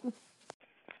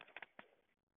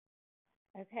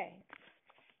 Okay,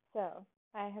 so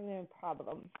I have no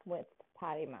problem with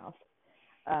potty mouth.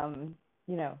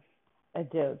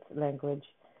 Adult language.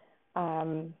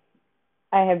 I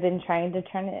have been trying to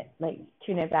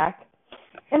tune it back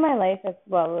in my life as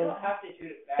well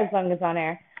as long as on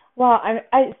air. Well,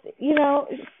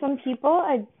 some people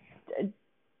I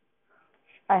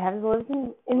have to live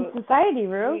in society,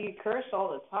 Rue. You curse all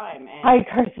the time, man. I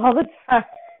curse all the time.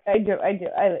 I do.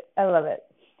 I love it.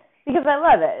 Because I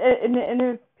love it.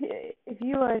 And if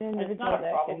you are an individual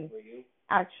that can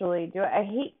actually do it,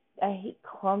 I hate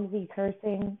clumsy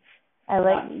cursing.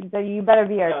 You better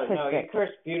be artistic. No, you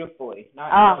curse beautifully,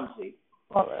 not clumsy.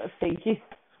 Well, thank you,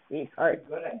 sweetheart.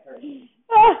 You're good at cursing.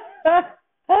 Some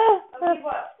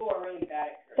people at school are really bad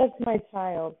at cursing. That's my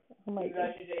child. Oh my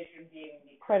God. Congratulations being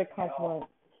Quite a compliment.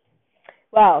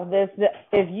 Wow,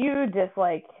 if you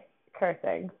dislike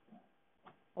cursing,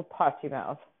 I'll potty your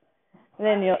mouth. And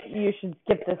then you should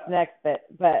skip this next bit,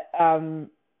 but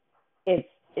it's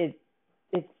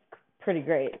pretty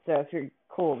great. So if you're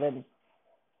cool, then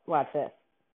watch this.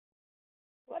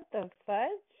 What the fudge?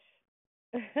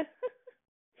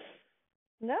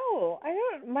 No, I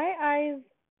don't. My eyes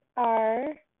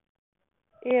are,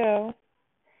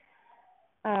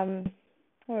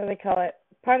 what do they call it?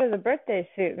 Part of the birthday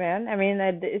suit, man. I mean,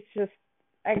 it's just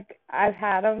I've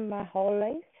had them my whole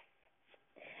life.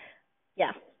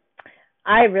 Yeah.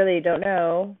 I really don't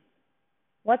know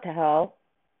what the hell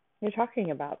you're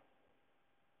talking about.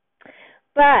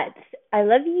 But I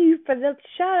love you for the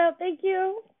shout out. Thank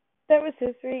you. That was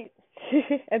so sweet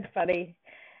and funny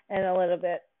and a little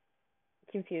bit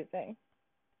confusing.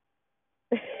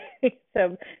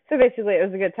 So basically it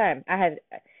was a good time.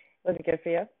 Was it good for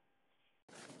you?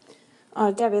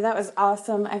 Oh, Debbie, that was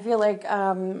awesome. I feel like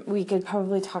we could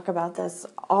probably talk about this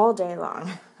all day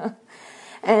long.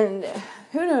 And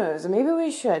who knows, maybe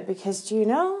we should, because do you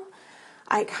know,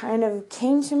 I kind of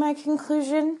came to my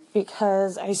conclusion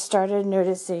because I started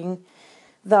noticing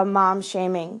the mom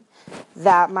shaming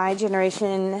that my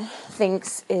generation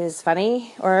thinks is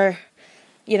funny or,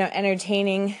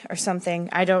 entertaining or something.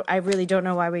 I really don't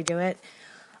know why we do it,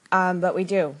 but we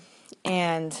do.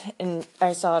 And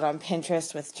I saw it on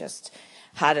Pinterest with just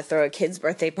how to throw a kid's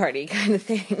birthday party kind of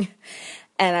thing.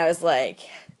 And I was like,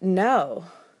 no,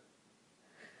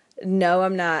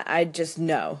 I'm not. I just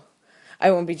know.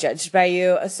 I won't be judged by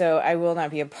you, so I will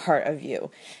not be a part of you.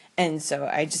 And so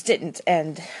I just didn't.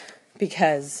 And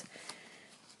because,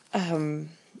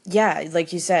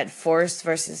 like you said, force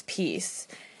versus peace.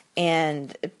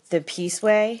 And the peace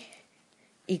way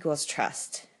equals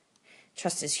trust.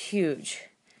 Trust is huge.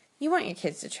 You want your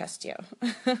kids to trust you.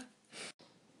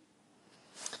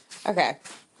 Okay,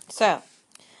 so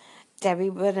Debbie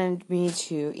wanted me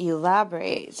to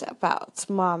elaborate about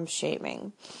mom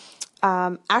shaming.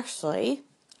 Actually,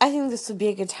 I think this would be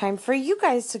a good time for you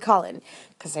guys to call in,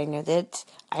 because I know that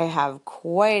I have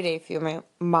quite a few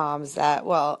moms that,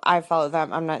 well, I follow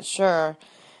them. I'm not sure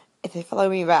if they follow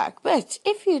me back, but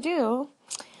if you do,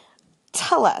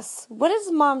 tell us, what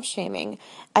is mom shaming?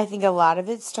 I think a lot of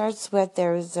it starts with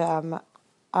there's a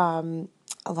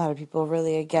lot of people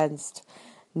really against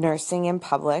nursing in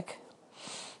public,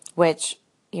 which,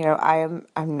 I'm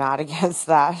not against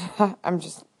that.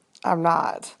 I'm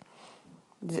not.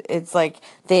 It's like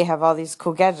they have all these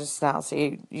cool gadgets now, so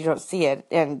you don't see it,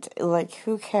 and like,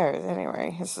 who cares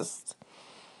anyway? It's just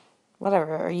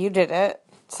whatever. You did it,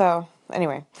 so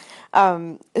anyway.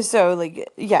 So like,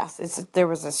 yes, there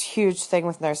was this huge thing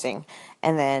with nursing,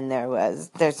 and then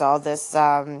there's all this.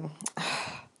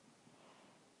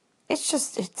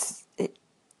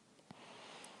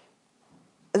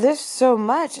 There's so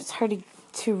much. It's hard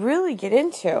to really get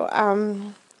into.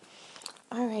 All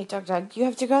right, Doug, you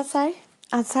have to go outside.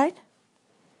 Outside?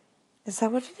 Is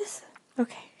that what it is?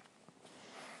 Okay.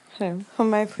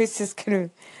 My voice is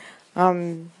kind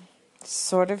of,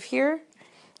 sort of here.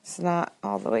 It's not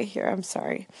all the way here. I'm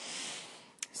sorry.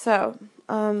 So,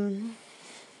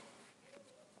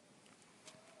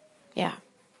 yeah.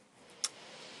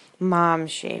 Mom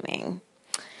shaming.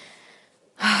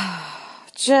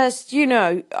 Just,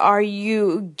 are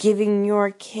you giving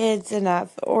your kids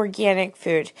enough organic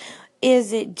food?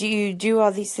 Do you do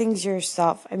all these things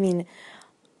yourself? I mean,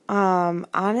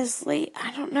 honestly,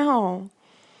 I don't know.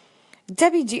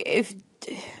 Debbie, do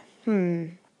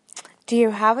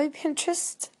you have a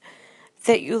Pinterest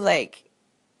that you like?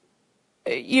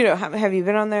 Have you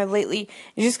been on there lately?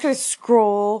 You just kind of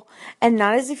scroll, and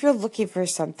not as if you're looking for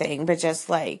something, but just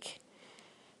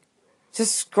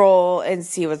scroll and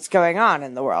see what's going on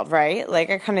in the world, right? Like,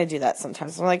 I kind of do that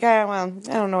sometimes. I'm like, well, I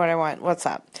don't know what I want. What's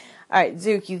up? All right,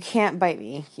 Zook, you can't bite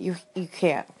me. You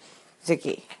can't.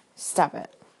 Zookie, stop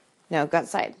it. No, go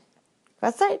outside. Go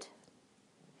outside.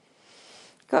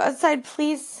 Go outside,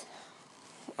 please.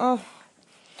 Oh.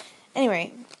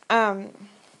 Anyway,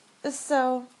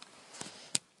 so,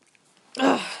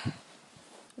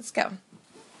 let's go.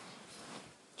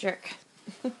 Jerk.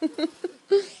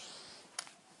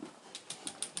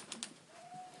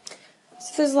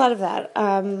 So there's a lot of that.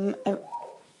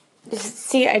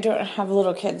 See, I don't have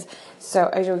little kids, so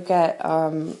I don't get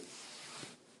a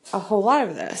whole lot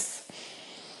of this.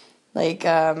 Like,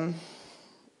 I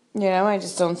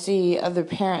just don't see other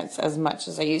parents as much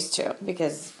as I used to,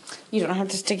 because you don't have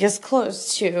to stick as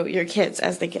close to your kids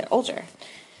as they get older.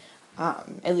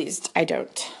 At least I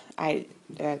don't. I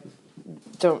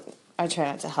try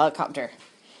not to helicopter.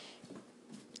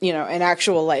 In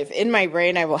actual life. In my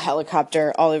brain, I will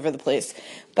helicopter all over the place.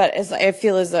 But I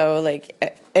feel as though,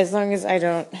 like, as long as I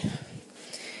don't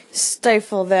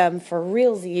stifle them for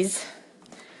realsies,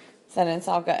 then it's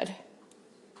all good.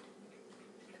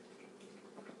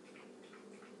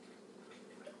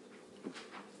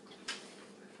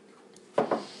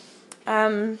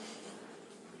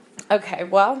 Okay,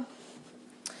 well,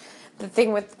 the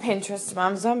thing with Pinterest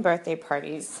moms on birthday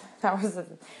parties, I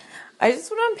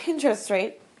just went on Pinterest,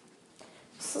 right?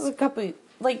 This was a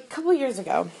couple years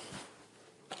ago.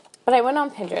 But I went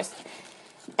on Pinterest,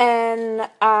 and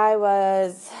I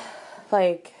was,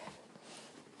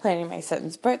 planning my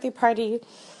son's birthday party,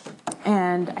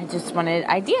 and I just wanted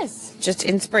ideas, just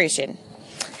inspiration.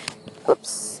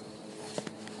 Oops.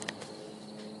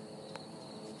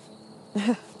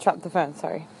 Dropped the phone,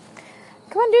 sorry.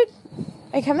 Come on, dude.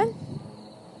 Are you coming?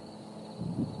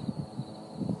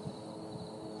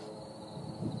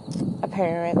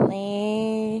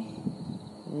 Apparently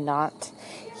not.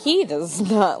 He does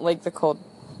not like the cold.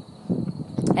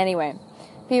 Anyway,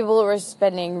 people were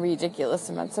spending ridiculous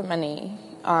amounts of money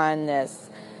on this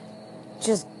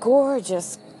just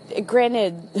gorgeous,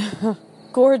 granted,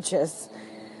 gorgeous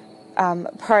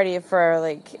party for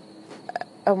a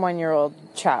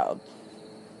 1-year-old child.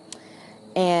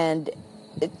 And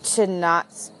to not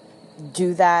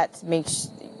do that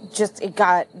it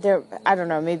got there. I don't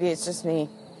know, maybe it's just me,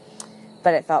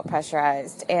 but it felt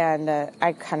pressurized, and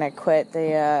I kind of quit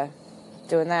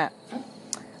doing that.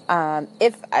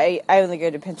 If I only go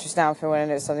to Pinterest now if I want to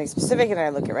know something specific, and I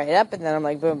look it right up, and then I'm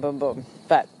like, boom, boom, boom.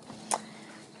 But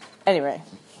anyway,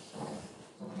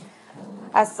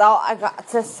 that's all I got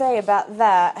to say about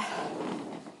that.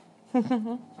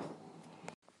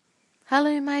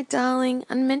 Hello, my darling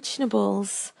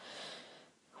unmentionables.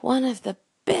 One of the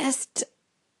best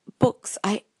books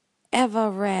I ever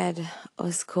read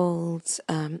was called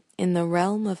In the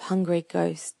Realm of Hungry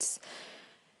Ghosts,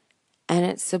 and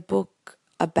it's a book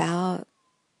about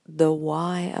the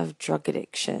why of drug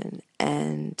addiction,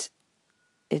 and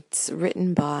it's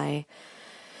written by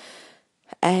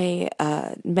a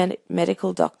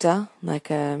medical doctor,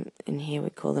 in here we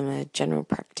call them a general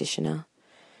practitioner,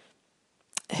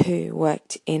 who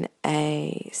worked in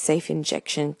a safe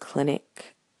injection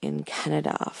clinic in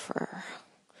Canada for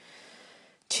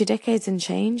 2 decades and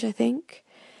change, I think.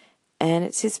 And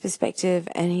it's his perspective,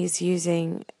 and he's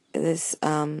using this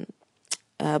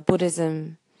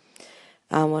Buddhism,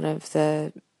 one of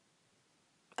the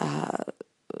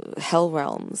hell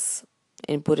realms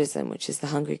in Buddhism, which is the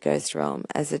hungry ghost realm,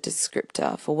 as a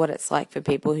descriptor for what it's like for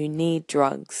people who need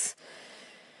drugs,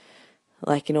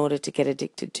 in order to get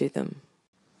addicted to them.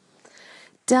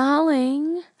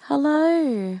 Darling,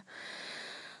 hello.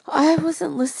 I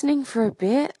wasn't listening for a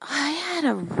bit. I had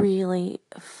a really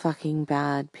fucking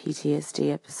bad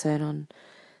PTSD episode on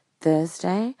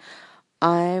Thursday.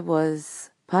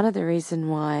 Part of the reason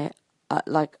why I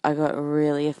got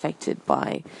really affected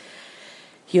by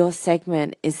your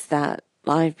segment is that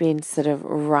I've been sort of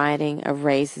riding a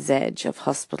razor's edge of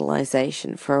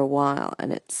hospitalization for a while,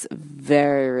 and it's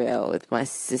very real with my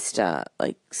sister,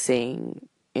 seeing,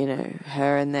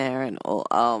 her in there and all.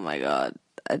 Oh my God.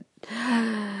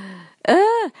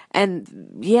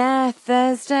 And yeah,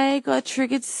 Thursday got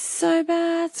triggered so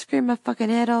bad, screamed my fucking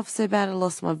head off so bad I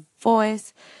lost my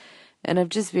voice, and I've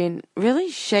just been really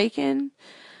shaken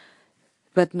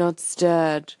but not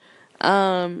stirred.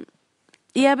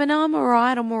 Yeah, but now I'm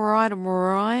alright.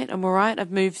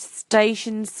 I've moved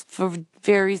stations for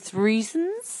various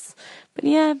reasons, but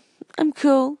yeah, I'm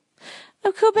cool,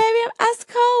 baby. I'm ice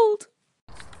cold.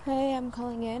 Hey, I'm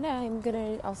calling in. I'm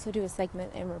going to also do a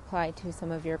segment and reply to some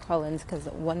of your call-ins because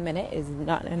 1 minute is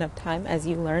not enough time, as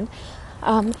you learned.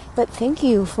 But thank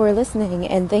you for listening,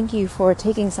 and thank you for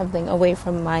taking something away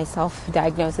from my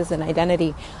self-diagnosis and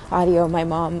identity audio. My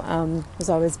mom was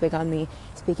always big on me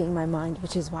speaking my mind,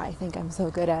 which is why I think I'm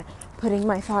so good at putting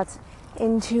my thoughts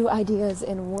into ideas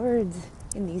and words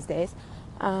in these days.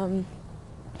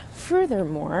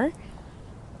 Furthermore,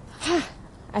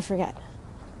 I forget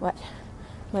what.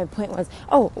 my point was,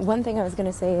 one thing I was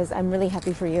going to say is I'm really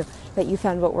happy for you that you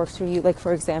found what works for you. Like,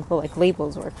 for example, like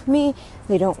labels work for me.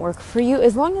 They don't work for you.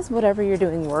 As long as whatever you're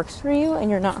doing works for you and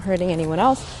you're not hurting anyone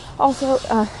else. Also,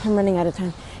 I'm running out of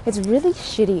time. It's really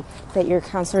shitty that your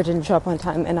counselor didn't show up on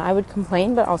time, and I would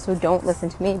complain, but also don't listen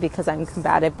to me because I'm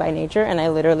combative by nature and I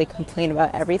literally complain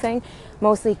about everything,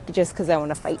 mostly just because I want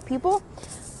to fight people.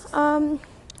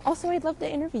 Also, I'd love to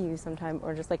interview you sometime,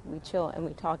 or just like we chill and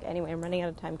we talk. Anyway, I'm running out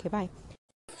of time. Okay, bye.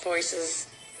 Voice is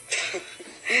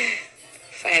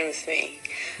fine with me.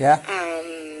 Yeah?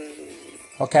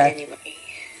 Okay. Anyway.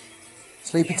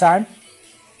 Sleepy time?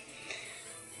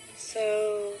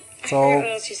 So, I forgot what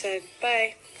else you said.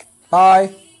 Bye.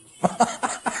 Bye.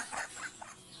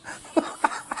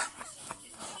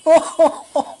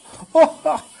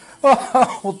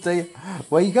 Oh dear.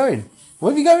 Where are you going?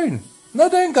 Where are you going? No,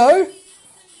 don't go.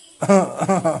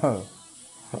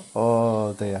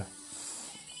 Oh dear.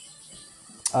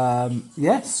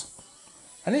 Yes.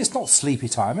 And it's not sleepy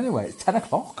time anyway. It's 10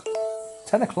 o'clock.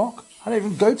 10 o'clock. I don't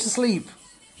even go to sleep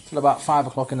till about 5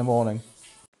 o'clock in the morning.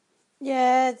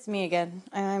 Yeah, it's me again.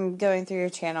 I'm going through your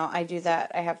channel. I do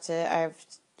that. I have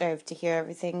to hear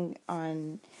everything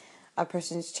on a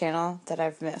person's channel that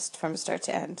I've missed from start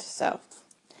to end. So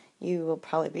you will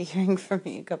probably be hearing from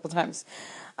me a couple times.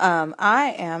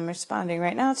 I am responding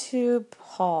right now to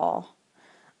Paul.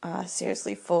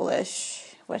 Seriously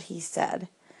foolish what he said.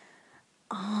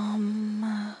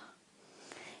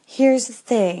 Here's the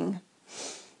thing.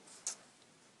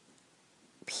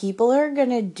 People are going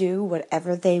to do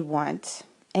whatever they want,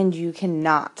 and you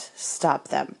cannot stop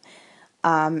them.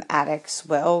 Addicts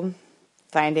will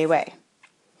find a way.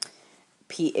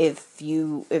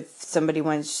 If somebody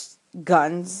wants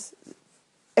guns,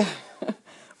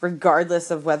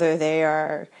 regardless of whether they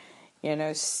are,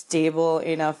 stable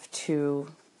enough to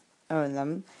own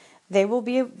them, they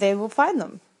will find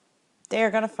them. They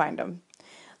are going to find them.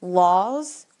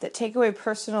 Laws that take away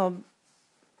personal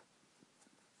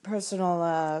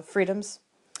freedoms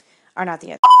are not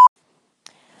the end.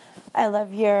 I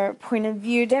love your point of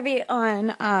view, Debbie,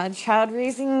 on child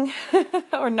raising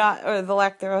or the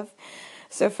lack thereof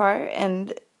so far.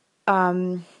 And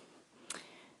what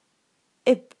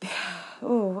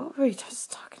were we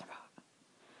just talking about?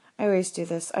 I always do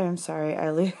this. I'm sorry. I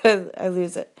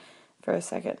lose it for a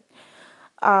second.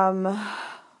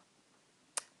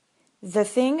 The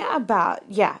thing about,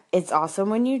 it's awesome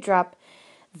when you drop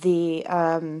the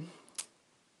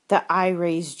I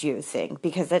raised you thing,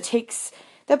 because that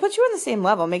puts you on the same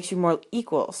level, makes you more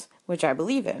equals, which I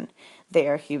believe in. They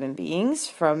are human beings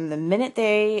from the minute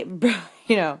they,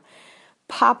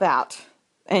 pop out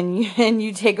and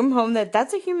you take them home,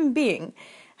 that's a human being,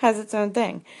 has its own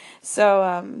thing.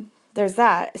 So, there's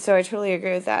that. So I totally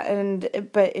agree with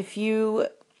that. But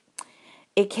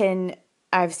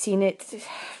I've seen it,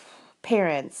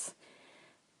 parents,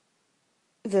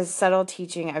 the subtle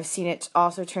teaching, I've seen it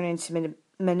also turn into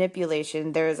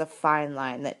manipulation. There is a fine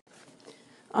line that...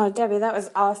 Oh, Debbie, that was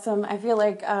awesome. I feel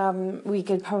like we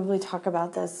could probably talk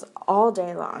about this all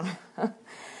day long.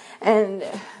 And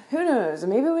who knows,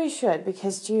 maybe we should,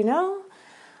 because do you know,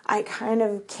 I kind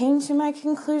of came to my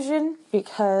conclusion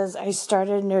because I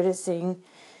started noticing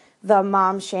the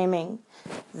mom shaming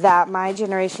that my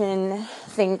generation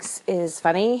thinks is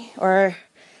funny or,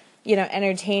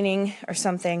 entertaining or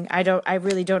something. I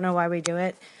really don't know why we do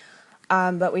it,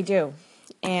 but we do.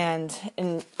 And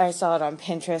I saw it on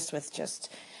Pinterest with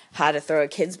just how to throw a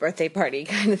kid's birthday party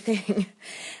kind of thing.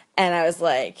 And I was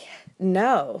like,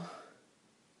 no,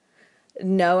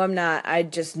 I'm not. I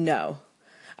just know.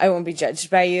 I won't be judged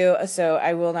by you, so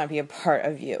I will not be a part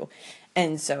of you.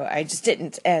 And so I just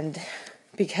didn't. And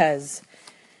because,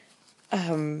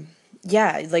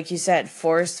 like you said,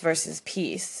 force versus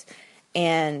peace.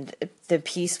 And the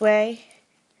peace way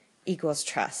equals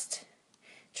trust.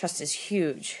 Trust is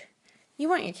huge. You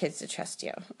want your kids to trust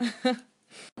you.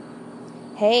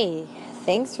 Hey,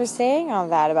 thanks for saying all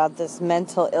that about this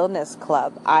mental illness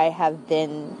club. I have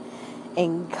been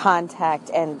in contact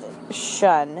and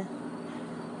shunned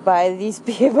by these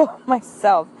people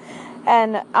myself.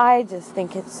 And I just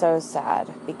think it's so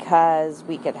sad because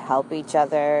we could help each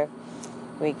other.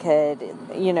 We could,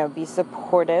 be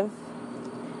supportive.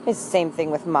 It's the same thing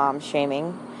with mom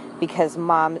shaming. Because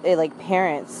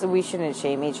parents, we shouldn't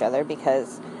shame each other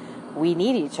because we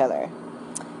need each other.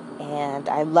 And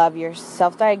I love your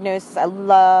self-diagnosis. I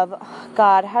love,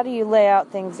 God, how do you lay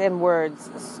out things in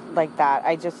words like that?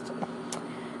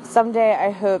 Someday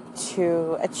I hope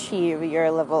to achieve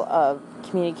your level of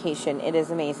communication. It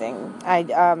is amazing. I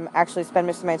actually spend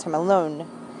most of my time alone.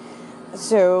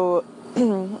 So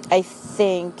I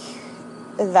think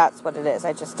that's what it is.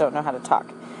 I just don't know how to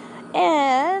talk.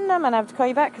 And I'm going to have to call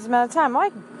you back because I'm out of time.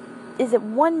 Why is it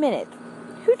 1 minute?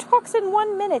 Who talks in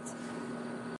 1 minute?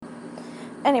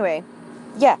 Anyway,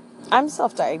 yeah, I'm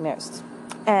self-diagnosed.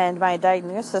 And my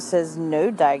diagnosis is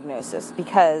no diagnosis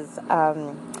because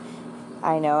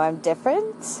I know I'm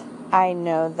different. I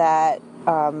know that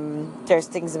there's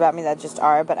things about me that just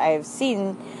are, but I have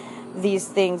seen these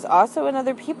things also in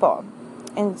other people.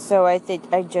 And so I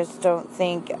just don't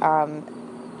think, I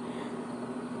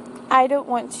don't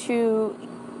want to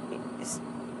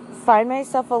find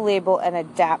myself a label and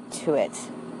adapt to it.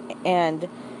 And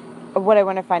what I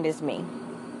want to find is me.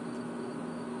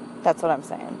 That's what I'm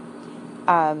saying.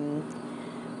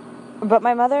 But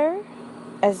my mother,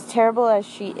 as terrible as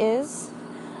she is,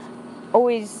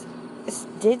 always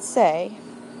did say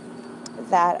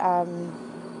that,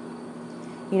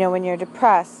 when you're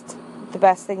depressed, the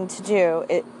best thing to do,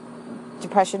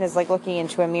 depression is like looking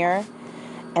into a mirror,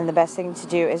 and the best thing to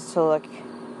do is to look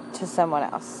to someone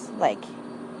else, like,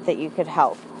 that you could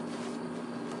help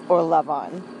or love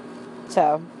on.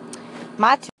 So,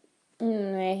 I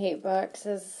hate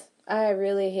boxes. I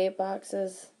really hate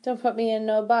boxes. Don't put me in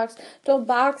no box. Don't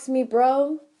box me,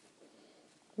 bro.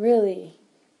 Really.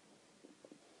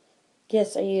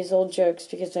 Yes, I use old jokes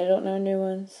because I don't know new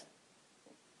ones.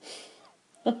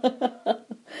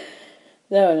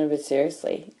 No, but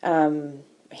seriously. I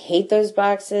hate those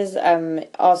boxes.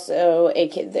 Also,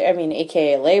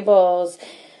 AKA labels.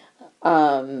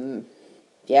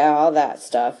 Yeah, all that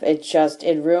stuff.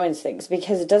 It ruins things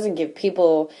because it doesn't give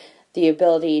people the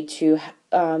ability to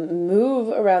move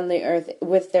around the earth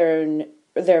with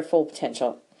their full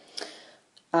potential.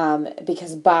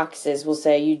 Because boxes will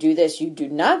say, you do this, you do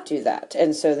not do that.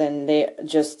 And so then they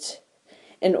just,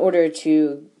 in order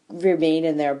to remain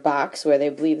in their box where they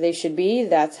believe they should be,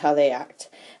 that's how they act.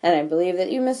 And I believe that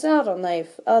you miss out on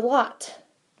life a lot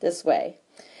this way.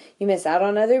 You miss out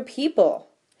on other people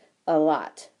a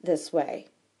lot this way.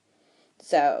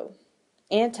 So,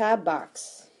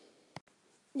 anti-box.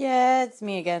 Yeah, it's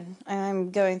me again.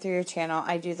 I'm going through your channel.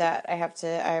 I do that. I have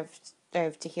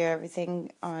to hear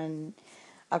everything on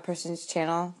a person's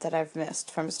channel that I've missed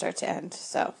from start to end.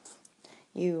 So,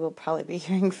 you will probably be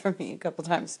hearing from me a couple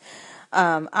times.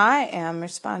 I am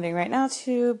responding right now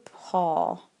to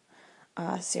Paul.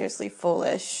 Seriously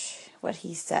foolish, what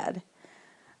he said.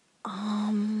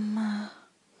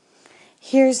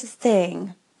 Here's the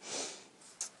thing.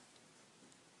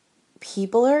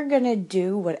 People are going to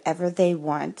do whatever they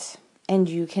want, and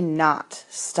you cannot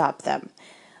stop them.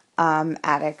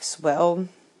 Addicts will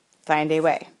find a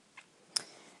way.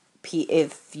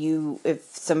 If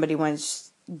somebody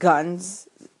wants guns,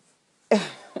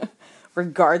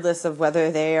 regardless of whether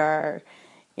they are,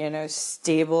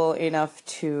 stable enough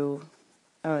to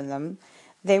own them,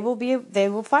 they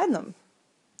will find them.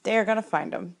 They are going to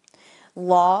find them.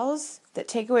 Laws that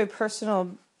take away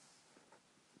personal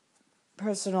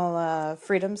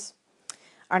freedoms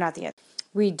are not the end.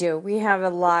 We have a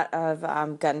lot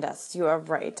of gun deaths. You are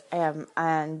right.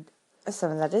 And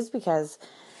some of that is because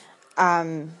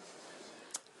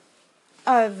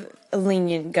of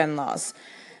lenient gun laws.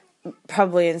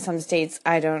 Probably in some states,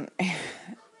 I don't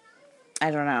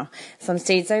know. Some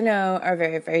states I know are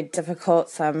very, very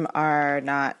difficult. Some are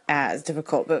not as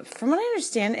difficult. But from what I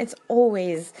understand, it's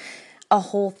always a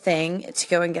whole thing to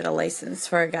go and get a license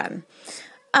for a gun.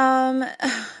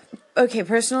 Okay,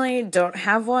 personally, don't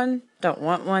have one, don't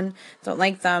want one, don't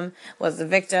like them, was a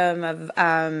victim of,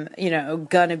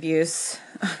 gun abuse,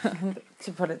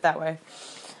 to put it that way,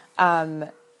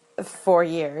 for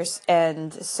years.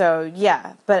 And so,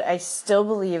 yeah, but I still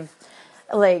believe,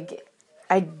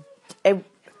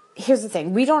 here's the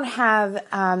thing, we don't have,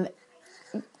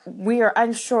 we are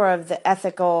unsure of the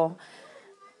ethical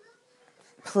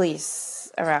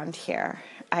police around here,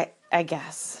 I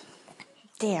guess.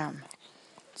 Damn.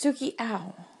 Suki,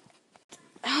 ow.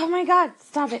 Oh my god,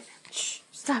 stop it. Shh,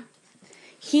 stop.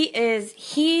 He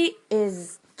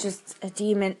is just a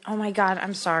demon. Oh my god,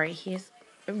 I'm sorry. It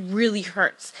really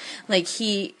hurts.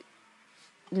 He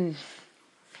can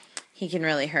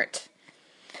really hurt.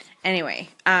 Anyway,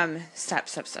 stop.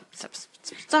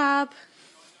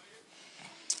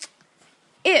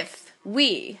 If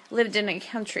we lived in a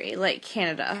country like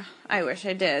Canada, I wish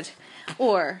I did,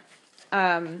 or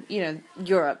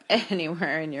Europe,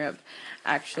 anywhere in Europe,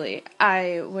 actually.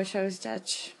 I wish I was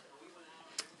Dutch.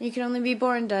 You can only be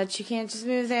born Dutch. You can't just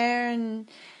move there and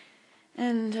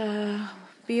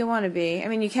be a wannabe. I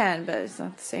mean, you can, but it's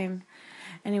not the same.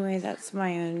 Anyway, that's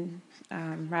my own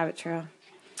rabbit trail.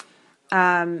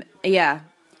 Yeah.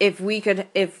 If we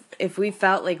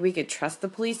felt like we could trust the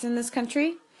police in this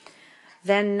country,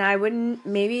 then I wouldn't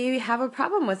maybe have a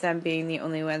problem with them being the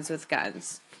only ones with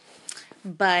guns.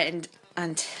 But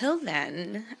until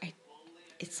then,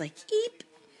 it's like, eep.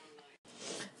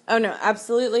 Oh no,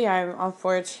 absolutely, I'm all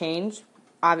for a change.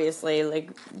 Obviously,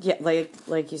 like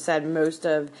you said, most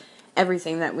of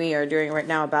everything that we are doing right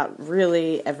now about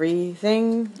really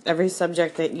everything, every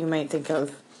subject that you might think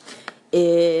of,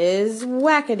 is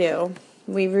wackadoo.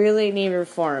 We really need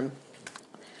reform.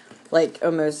 Like,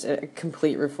 almost a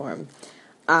complete reform.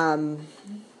 And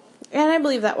I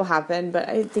believe that will happen, but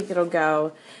I think it'll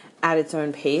go at its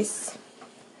own pace.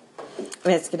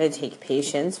 And it's going to take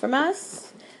patience from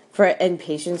us, and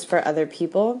patience for other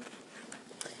people.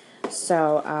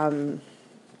 So,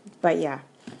 but yeah,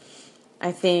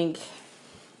 I think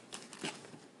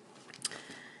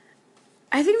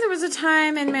there was a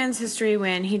time in man's history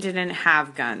when he didn't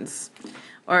have guns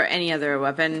or any other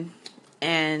weapon,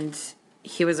 and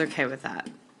he was okay with that.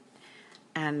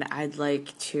 And I'd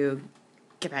like to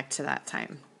get back to that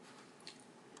time.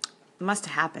 It must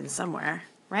have happened somewhere,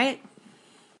 right?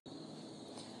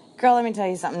 Girl, let me tell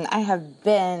you something. I have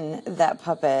been that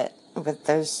puppet with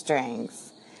those strings.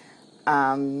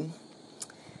 And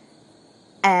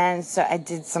so I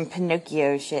did some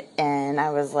Pinocchio shit, and I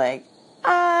was like,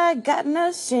 I got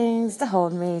no strings to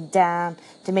hold me down,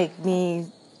 to make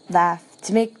me laugh,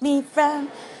 to make me frown.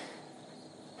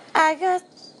 I got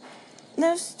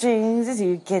no strings, as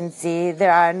you can see,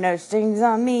 there are no strings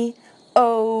on me.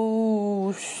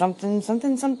 Oh, something,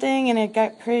 something, something, and it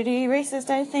got pretty racist,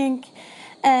 I think.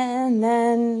 And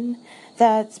then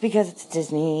that's because it's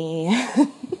Disney.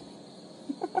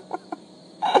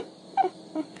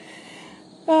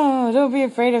 Oh, don't be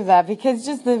afraid of that, because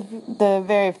just the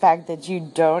very fact that you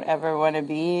don't ever want to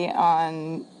be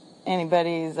on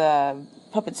anybody's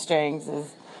puppet strings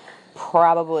is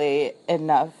probably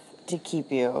enough to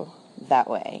keep you that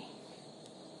way.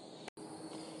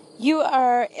 You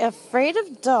are afraid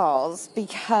of dolls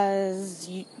because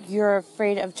you're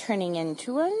afraid of turning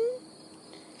into one?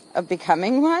 Of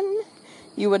becoming one?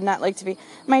 You would not like to be...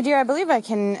 My dear, I believe I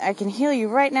can heal you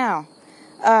right now.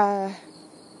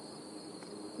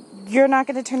 You're not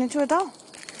going to turn into a doll.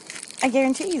 I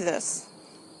guarantee you this.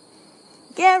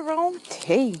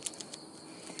 Guarantee.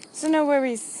 So no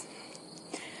worries.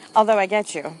 Although I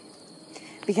get you.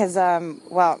 Because,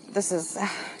 this is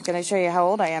going to show you how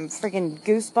old I am. Freaking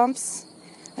Goosebumps.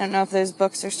 I don't know if those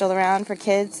books are still around for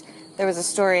kids. There was a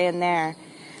story in there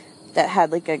that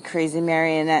had like a crazy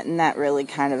marionette, and that really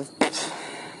kind of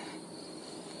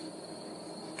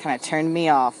turned me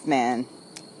off, man.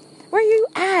 Where you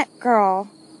at, girl?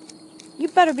 You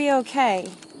better be okay.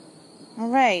 All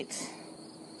right.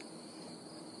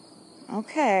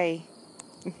 Okay.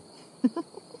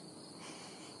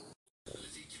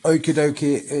 Okie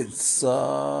dokie, it's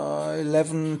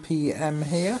 11 p.m.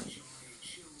 here.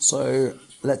 So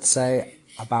let's say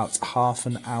about half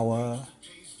an hour.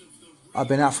 I've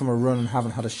been out from a run and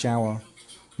haven't had a shower.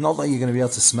 Not that you're going to be able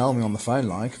to smell me on the phone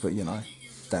but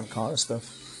damn kind of stuff.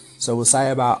 So we'll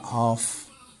say about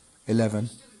 11:30.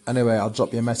 Anyway, I'll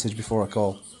drop you a message before I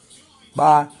call.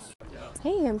 Bye.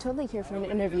 Hey, I'm totally here for an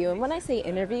interview. And when I say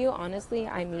interview, honestly,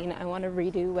 I mean I want to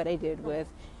redo what I did with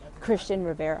Christian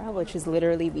Rivera, which is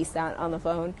literally we sat on the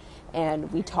phone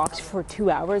and we talked for 2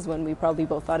 hours when we probably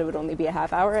both thought it would only be a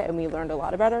half hour, and we learned a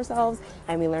lot about ourselves,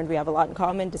 and we learned we have a lot in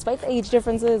common despite the age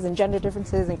differences and gender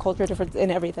differences and culture differences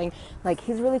and everything. Like,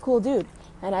 he's a really cool dude,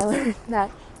 and I learned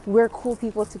that we're cool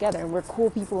people together and we're cool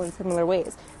people in similar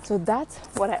ways. So that's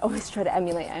what I always try to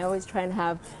emulate. I always try and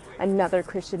have another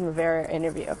Christian Rivera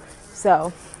interview.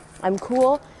 So I'm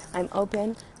cool, I'm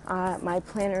open. My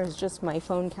planner is just my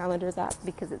phone calendar's app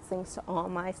because it syncs to all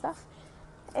my stuff.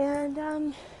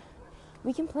 And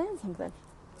we can plan something.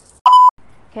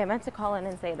 Okay, I meant to call in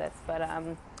and say this, but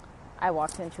I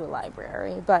walked into a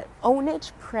library. But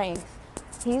Onich Pranks,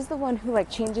 he's the one who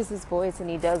changes his voice, and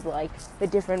he does the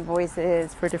different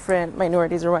voices for different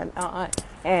minorities or whatnot.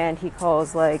 And he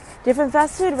calls different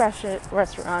fast food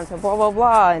restaurants and blah blah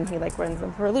blah, and he runs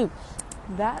them for a loop.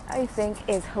 That I think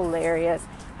is hilarious.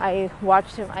 I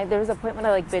watched him. There was a point when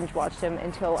I binge watched him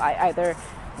until I either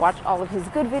watched all of his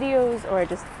good videos or I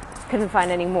just couldn't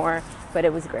find any more. But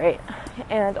it was great.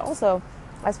 And also,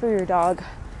 as for your dog,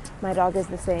 my dog is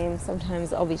the same.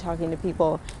 Sometimes I'll be talking to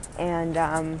people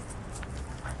and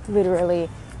literally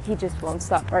he just won't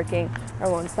stop barking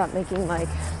or won't stop making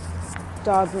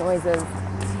dog noises.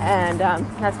 And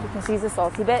that's because he's a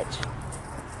salty bitch.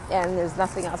 And there's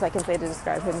nothing else I can say to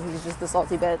describe him. He's just a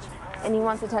salty bitch. And he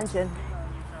wants attention,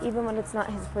 even when it's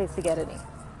not his place to get any.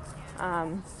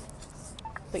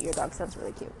 But your dog sounds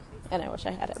really cute, and I wish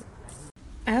I had him.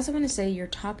 I also want to say your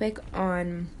topic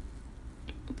on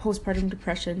postpartum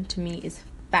depression to me is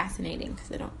fascinating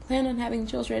because I don't plan on having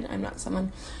children. I'm not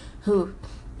someone who...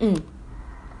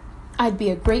 I'd be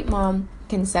a great mom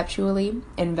conceptually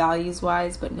and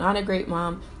values-wise, but not a great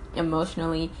mom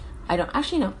emotionally. I'd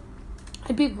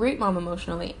be a great mom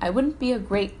emotionally. I wouldn't be a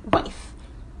great wife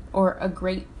or a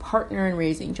great partner in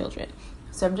raising children.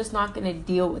 So I'm just not going to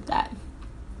deal with that.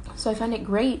 So I find it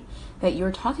great that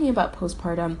you're talking about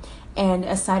postpartum and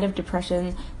a side of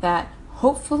depression that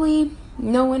hopefully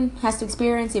no one has to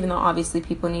experience, even though obviously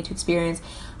people need to experience.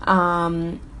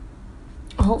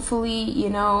 Hopefully,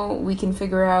 we can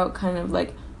figure out kind of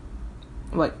like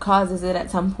what causes it at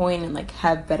some point and like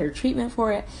have better treatment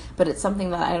for it. But it's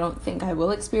something that I don't think I will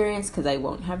experience because I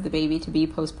won't have the baby to be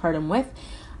postpartum with.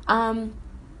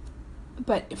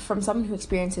 But from someone who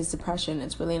experiences depression,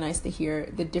 it's really nice to hear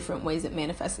the different ways it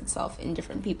manifests itself in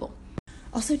different people.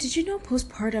 Also, did you know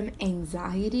postpartum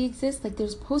anxiety exists? Like,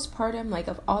 there's postpartum, like,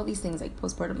 of all these things, like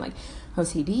postpartum, like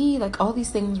OCD, like all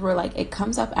these things where, like, it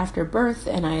comes up after birth,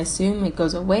 and I assume it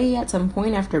goes away at some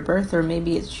point after birth, or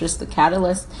maybe it's just the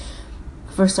catalyst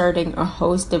for starting a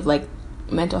host of, like,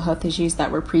 mental health issues that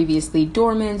were previously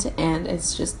dormant, and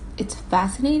it's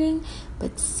fascinating,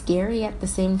 but scary at the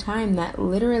same time that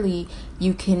literally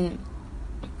you can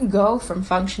go from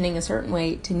functioning a certain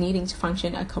way to needing to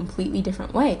function a completely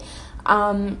different way.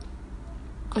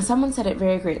 Someone said it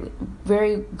very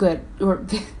good, or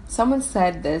someone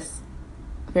said this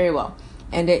very well,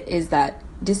 and it is that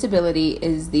disability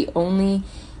is the only,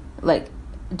 like,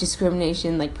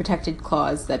 discrimination, like, protected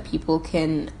clause that people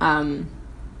can,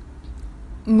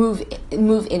 move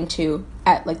into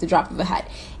at, like, the drop of a hat.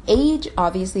 Age,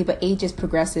 obviously, but age is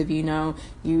progressive, you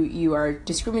are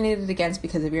discriminated against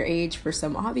because of your age for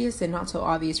some obvious and not so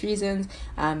obvious reasons,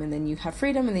 and then you have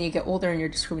freedom, and then you get older and you're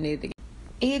discriminated against.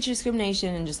 Age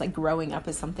discrimination and just, like, growing up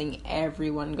is something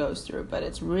everyone goes through, but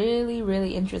it's really,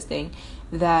 really interesting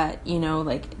that,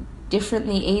 like, being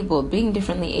differently abled,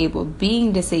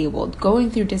 being disabled, going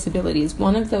through disability is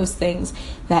one of those things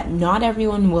that not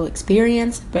everyone will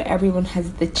experience, but everyone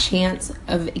has the chance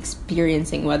of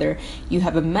experiencing, whether you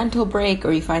have a mental break,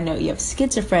 or you find out you have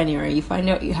schizophrenia, or you find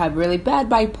out you have really bad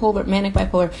manic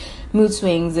bipolar mood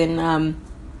swings, and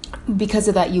because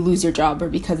of that you lose your job, or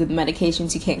because of the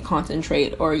medications you can't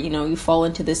concentrate, or you fall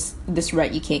into this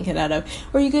rut you can't get out of,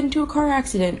 or you get into a car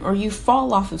accident, or you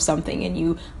fall off of something and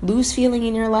you lose feeling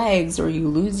in your legs, or you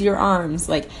lose your arms.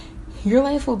 Like, your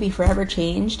life will be forever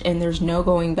changed, and there's no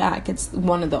going back. It's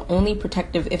one of the only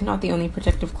protective, if not the only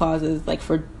protective clauses, like,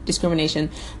 for discrimination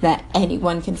that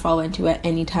anyone can fall into at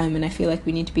any time. And I feel like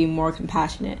we need to be more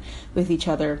compassionate with each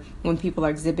other when people are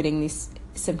exhibiting these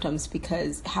symptoms,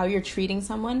 because how you're treating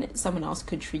someone else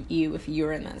could treat you if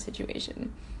you're in that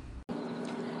situation.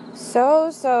 So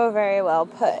very well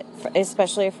put,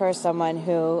 especially for someone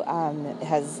who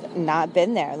has not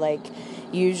been there. Like,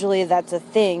 usually that's a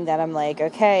thing that I'm like,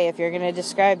 okay, if you're going to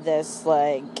describe this,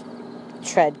 like,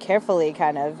 tread carefully,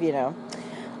 kind of,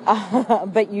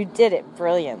 but you did it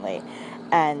brilliantly,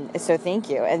 and so thank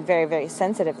you, and very, very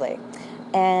sensitively.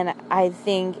 And I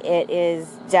think it is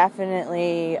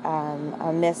definitely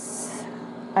a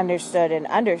misunderstood and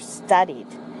understudied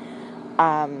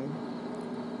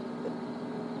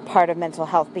part of mental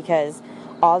health, because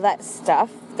all that stuff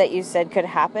that you said could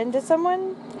happen to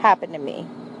someone happened to me.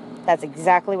 That's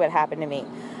exactly what happened to me.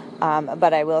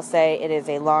 But I will say it is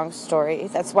a long story.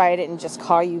 That's why I didn't just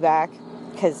call you back,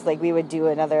 because, like, we would do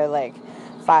another, like,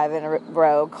 5 in a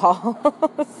row calls.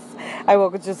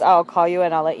 I'll call you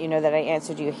and I'll let you know that I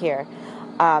answered you here,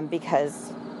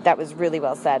 because that was really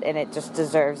well said, and it just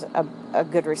deserves a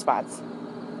good response.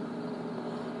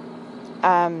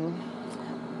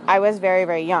 I was very,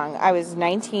 very young. I was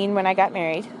 19 when I got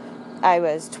married. I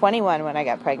was 21 when I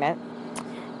got pregnant,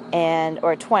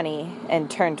 or 20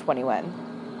 and turned 21.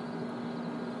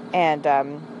 And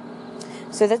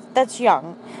so that's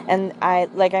young. And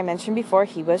like I mentioned before,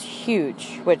 he was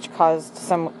huge, which caused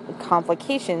some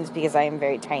complications because I am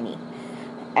very tiny.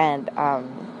 And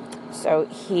so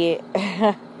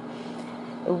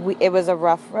it was a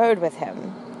rough road with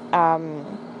him.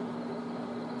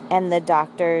 And the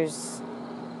doctors,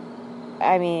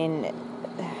 I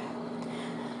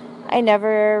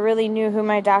never really knew who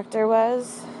my doctor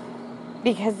was,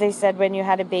 because they said when you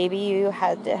had a baby, you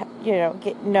had to,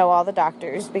 know all the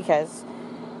doctors, because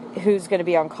who's going to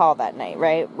be on call that night,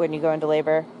 right? When you go into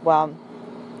labor. Well,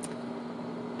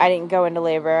 I didn't go into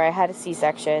labor. I had a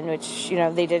C-section, which,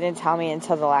 they didn't tell me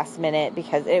until the last minute,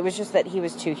 because it was just that he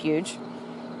was too huge,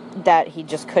 that he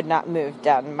just could not move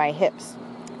down my hips.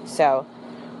 So,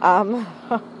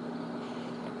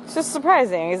 it's just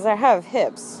surprising, because I have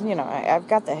hips, I've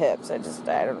got the hips. I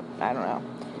don't know.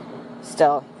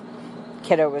 Still,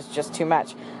 kiddo was just too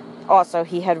much. Also,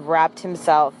 he had wrapped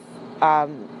himself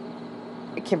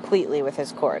completely with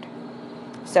his cord.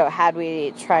 So had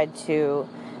we tried to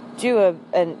do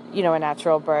a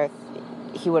natural birth,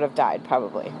 he would have died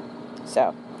probably.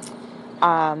 So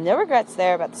no regrets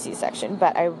there about the C-section,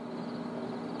 but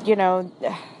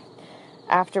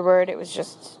afterward it was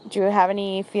just, do you have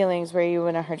any feelings where you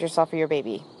want to hurt yourself or your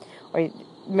baby? Or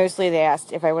mostly they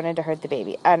asked if I wanted to hurt the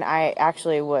baby, and I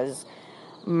actually was,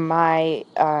 my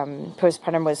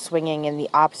postpartum was swinging in the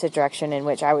opposite direction, in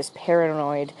which I was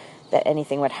paranoid that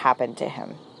anything would happen to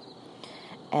him.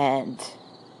 And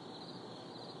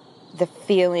the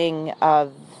feeling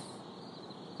of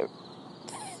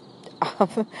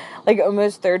like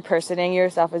almost third personing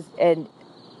yourself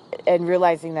and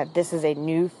realizing that this is a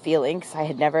new feeling, because I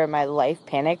had never in my life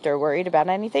panicked or worried about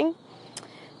anything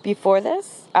before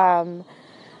this,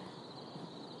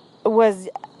 was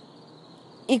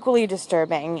equally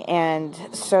disturbing. And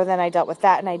so then I dealt with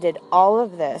that, and I did all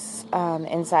of this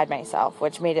inside myself,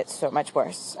 which made it so much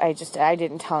worse. I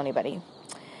didn't tell anybody.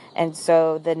 And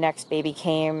so the next baby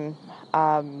came,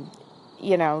 a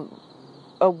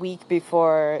week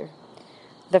before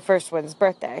the first one's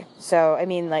birthday. So, I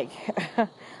mean, like,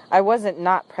 I wasn't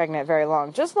not pregnant very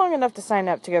long, just long enough to sign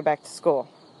up to go back to school.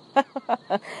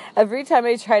 Every time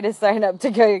I try to sign up to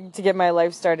get my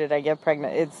life started, I get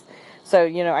pregnant. So,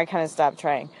 I kind of stopped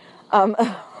trying.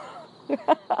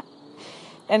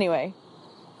 Anyway.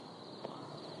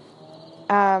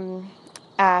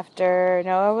 After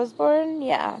Noah was born,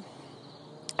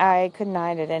 I couldn't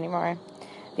hide it anymore,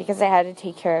 because I had to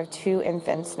take care of 2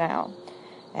 infants now.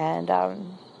 And,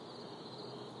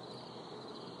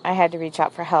 I had to reach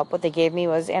out for help. What they gave me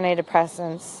was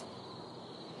antidepressants,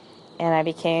 and I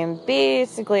became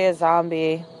basically a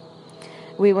zombie.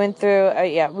 We went through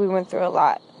a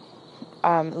lot,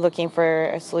 looking for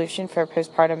a solution for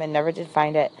postpartum, and never did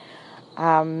find it.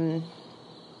 I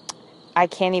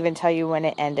can't even tell you when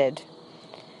it ended,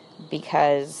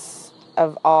 because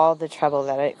of all the trouble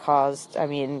that it caused. I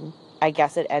mean, I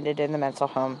guess it ended in the mental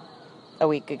home a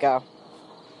week ago,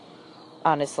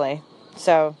 honestly.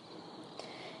 So,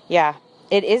 yeah,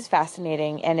 it is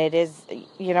fascinating, and it is,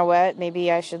 you know what,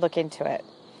 maybe I should look into it.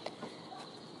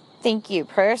 Thank you,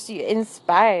 Purse. You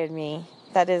inspired me.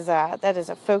 That is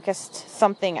a focused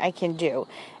something I can do,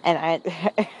 and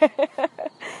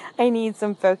I need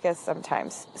some focus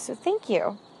sometimes. So thank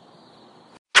you.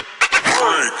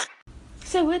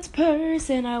 So it's Purse,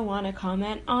 and I want to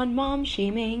comment on mom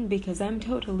shaming, because I'm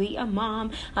totally a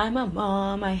mom. I'm a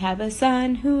mom. I have a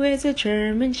son who is a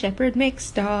German Shepherd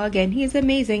mixed dog, and he's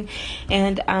amazing.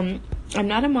 And I'm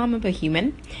not a mom of a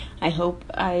human. I hope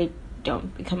I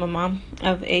don't become a mom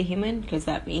of a human, because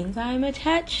that means I'm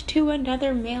attached to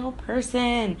another male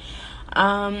person.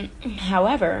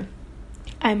 However,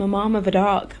 I'm a mom of a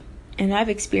dog, and I've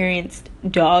experienced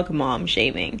dog mom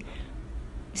shaming.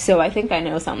 So I think I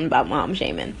know something about mom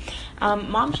shaming.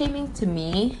 Mom shaming to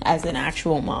me, as an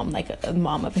actual mom, like a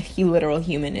mom of a literal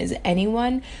human, is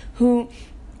anyone who,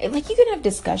 like, you can have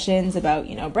discussions about,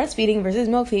 breastfeeding versus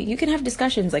milk feeding. You can have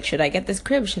discussions like, should I get this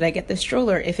crib? Should I get this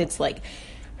stroller? If it's like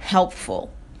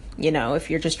helpful, if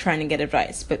you're just trying to get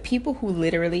advice. But people who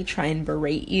literally try and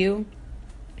berate you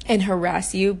and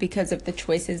harass you because of the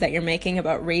choices that you're making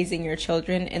about raising your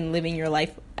children and living your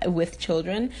life with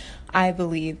children, I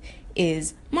believe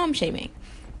is mom shaming.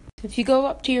 If you go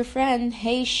up to your friend,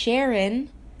 hey Sharon,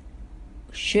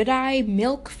 should I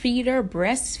milk feed or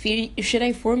breastfeed? Should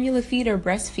I formula feed or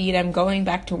breastfeed? I'm going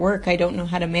back to work. I don't know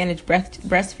how to manage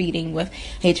breastfeeding with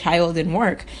a child in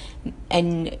work.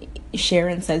 And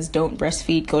Sharon says, don't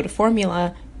breastfeed, go to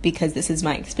formula, because this is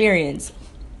my experience.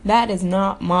 That is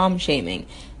not mom shaming.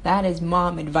 That is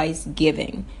mom advice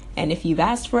giving. And if you've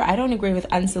asked for it, I don't agree with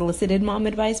unsolicited mom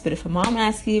advice, but if a mom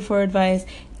asks you for advice,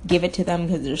 give it to them,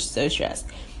 because they're so stressed.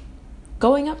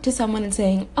 Going up to someone and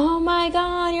saying, oh my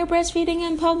God, you're breastfeeding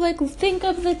in public. Think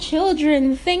of the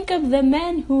children. Think of the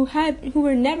men who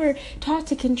were never taught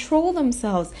to control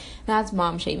themselves. That's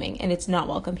mom shaming, and it's not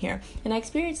welcome here. And I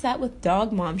experienced that with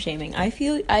dog mom shaming. I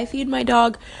feed my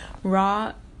dog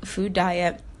raw food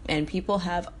diet, and people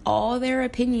have all their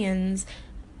opinions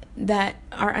that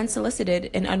are unsolicited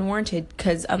and unwarranted,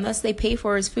 because unless they pay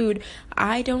for his food,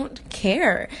 I don't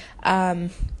care.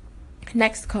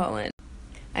 Next call in.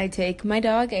 I take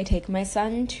my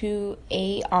son to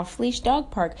a off-leash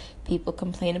dog park. People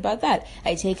complain about that.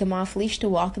 I take him off-leash to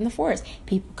walk in the forest.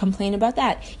 People complain about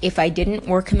that. If I didn't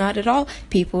work him out at all,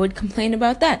 people would complain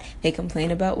about that. They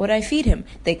complain about what I feed him.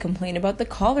 They complain about the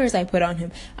collars I put on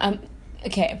him.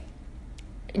 Okay.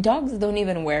 Dogs don't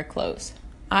even wear clothes.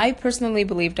 I personally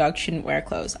believe dogs shouldn't wear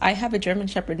clothes. I have a German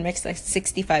Shepherd mix that's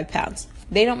 65 pounds.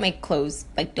 They don't make clothes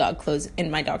like dog clothes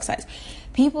in my dog size.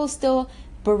 People still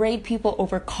berate people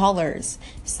over collars.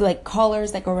 So like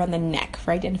collars that go around the neck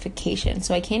for identification.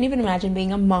 So I can't even imagine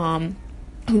being a mom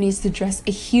who needs to dress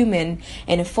a human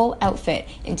in a full outfit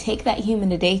and take that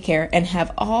human to daycare and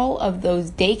have all of those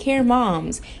daycare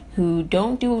moms who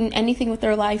don't do anything with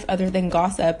their life other than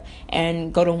gossip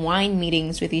and go to wine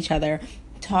meetings with each other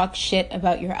talk shit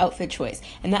about your outfit choice.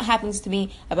 And that happens to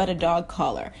me about a dog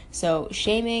collar. So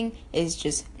shaming is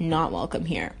just not welcome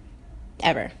here.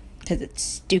 Ever. Because it's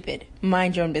stupid.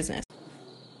 Mind your own business.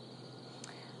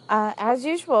 As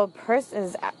usual, Purse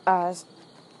is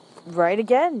right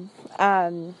again.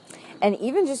 And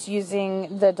even just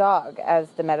using the dog as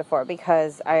the metaphor,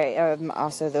 because I am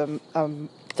also the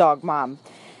dog mom.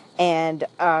 And,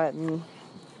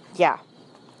 yeah,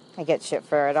 I get shit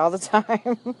for it all the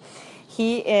time.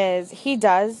 He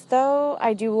does, though.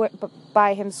 I do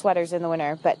buy him sweaters in the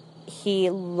winter, but he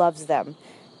loves them.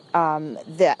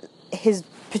 His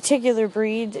particular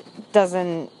breed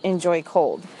doesn't enjoy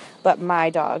cold, but my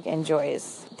dog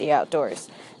enjoys the outdoors.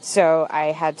 So I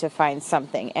had to find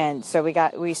something, and so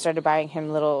we started buying him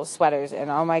little sweaters,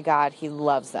 and oh my God, he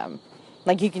loves them.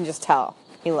 Like, you can just tell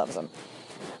he loves them.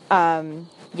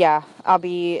 Yeah, I'll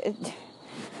be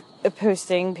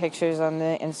posting pictures on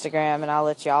the Instagram, and I'll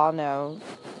let y'all know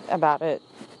about it.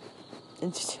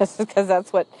 It's just because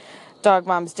that's what dog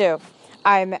moms do.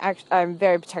 I'm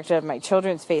very protective of my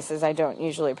children's faces. I don't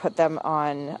usually put them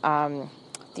on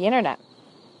the internet,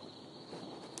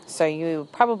 so you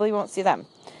probably won't see them.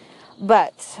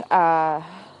 But my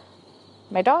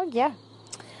dog, yeah.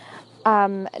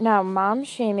 Now, mom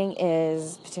shaming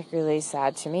is particularly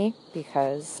sad to me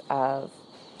because of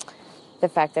the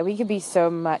fact that we could be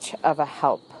so much of a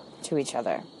help to each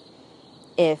other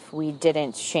if we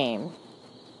didn't shame.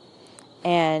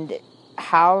 And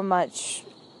how much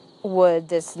would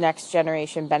this next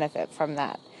generation benefit from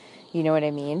that? You know what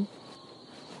I mean?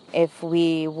 If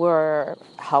we were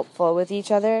helpful with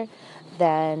each other,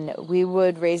 then we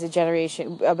would raise a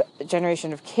generation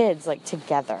of kids like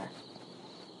together.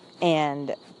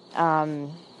 And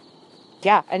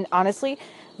yeah, and honestly,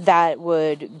 that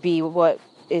would be what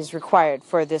is required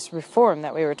for this reform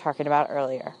that we were talking about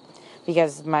earlier,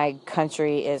 because my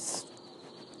country is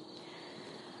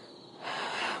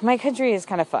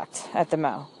kind of fucked at the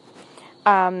mo.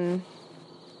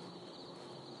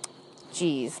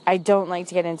 Geez, I don't like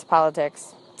to get into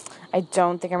politics. I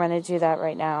don't think I'm going to do that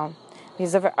right now,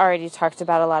 because I've already talked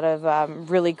about a lot of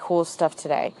really cool stuff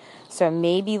today. So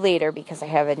maybe later, because I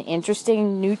have an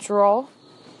interesting neutral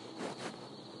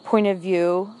point of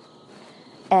view,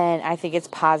 and I think it's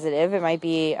positive. It might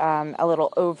be a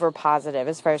little over positive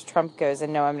as far as Trump goes.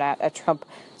 And no, I'm not a Trump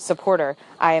supporter.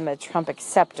 I am a Trump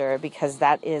acceptor, because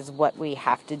that is what we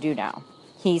have to do now.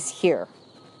 He's here.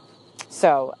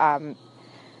 So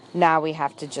now we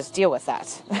have to just deal with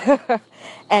that.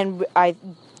 And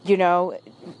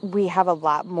we have a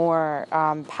lot more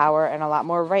power and a lot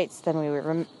more rights than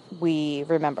we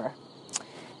remember.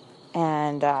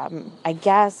 And I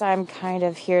guess I'm kind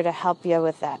of here to help you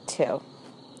with that too.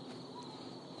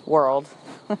 World.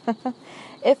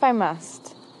 If I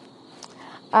must.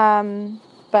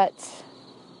 But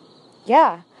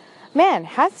yeah. Man,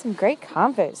 had some great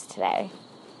convos today.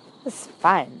 It was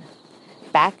fun.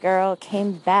 Batgirl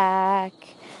came back.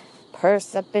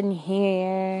 Purse up in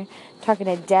here. Talking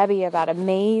to Debbie about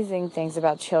amazing things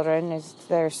about children.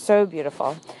 They're so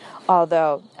beautiful.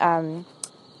 Although,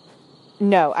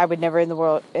 no, I would never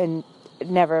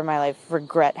never in my life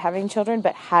regret having children.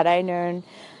 But had I known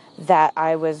that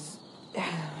I was,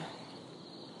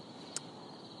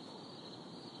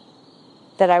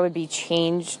 that I would be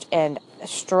changed and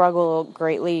struggle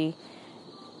greatly,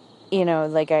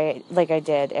 like I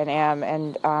did and am,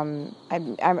 and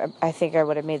I think I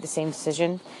would have made the same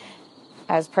decision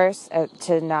as Purse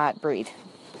to not breed.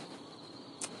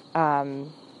 But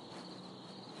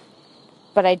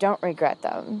I don't regret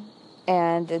them.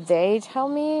 And they tell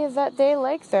me that they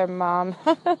like their mom.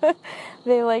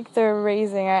 They like their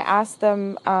raising. I ask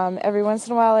them every once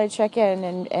in a while. I check in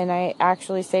and I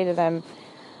actually say to them,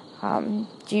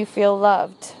 do you feel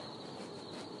loved?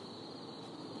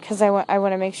 Because I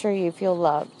want to make sure you feel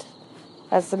loved.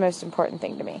 That's the most important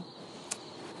thing to me.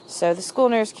 So the school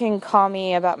nurse can call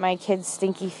me about my kid's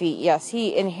stinky feet. Yes,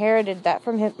 he inherited that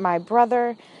from my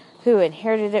brother, who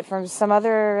inherited it from some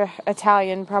other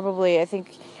Italian, probably.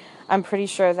 I'm pretty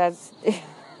sure that's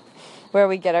where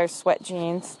we get our sweat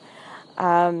genes.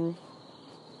 But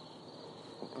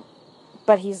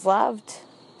he's loved.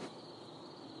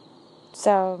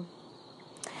 So,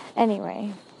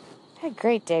 anyway, had a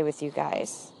great day with you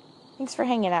guys. Thanks for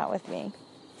hanging out with me.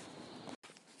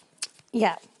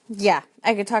 Yeah.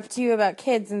 I could talk to you about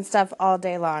kids and stuff all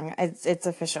day long. It's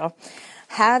official.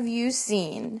 Have you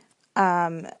seen,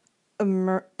 it's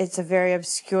a very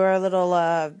obscure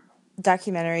little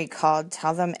documentary called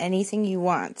Tell Them Anything You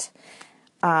Want.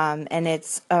 And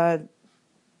it's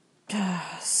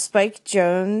Spike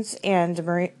Jonze and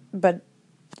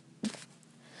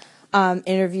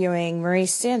interviewing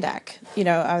Maurice Standack,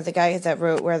 the guy that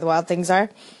wrote Where the Wild Things Are.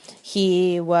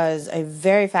 He was a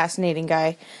very fascinating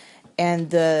guy, and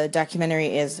the documentary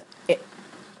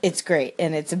it's great,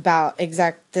 and it's about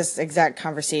this exact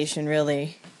conversation,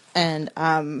 really. And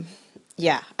I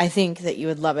think that you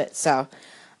would love it, so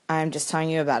I'm just telling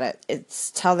you about it.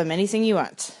 It's Tell Them Anything You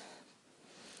Want.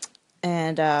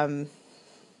 And I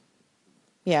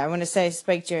want to say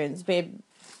Spike Jonze, babe.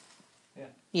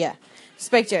 Yeah.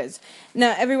 Spike Jonze.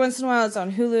 Now, every once in a while it's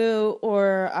on Hulu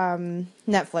or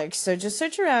Netflix, so just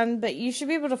search around, but you should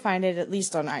be able to find it at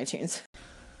least on iTunes.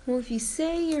 Well, if you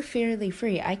say you're fairly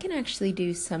free, I can actually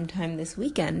do sometime this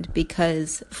weekend,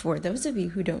 because for those of you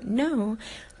who don't know,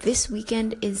 this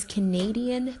weekend is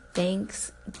Canadian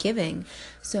Thanksgiving.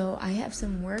 So I have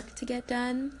some work to get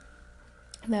done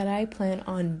that I plan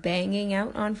on banging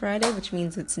out on Friday, which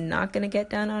means it's not going to get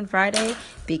done on Friday,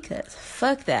 because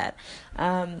fuck that.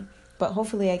 But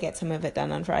hopefully I get some of it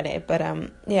done on Friday. But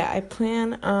I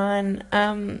plan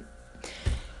on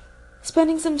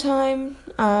spending some time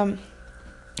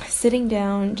sitting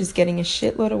down, just getting a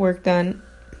shitload of work done.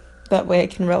 That way I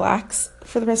can relax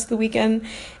for the rest of the weekend,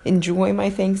 enjoy my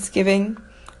Thanksgiving,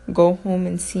 go home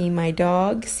and see my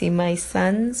dog, see my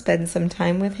son, spend some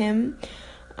time with him.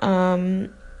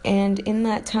 And in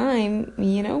that time,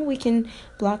 we can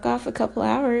block off a couple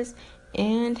hours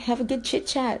and have a good chit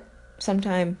chat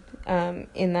sometime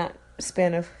in that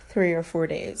span of 3 or 4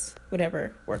 days,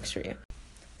 whatever works for you.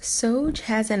 Soj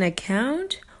has an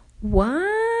account? What?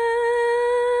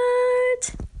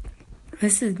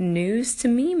 This is news to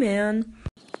me, man.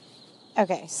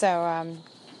 Okay, so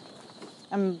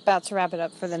I'm about to wrap it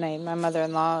up for the night. My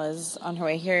mother-in-law is on her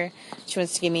way here. She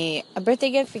wants to give me a birthday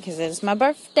gift because it is my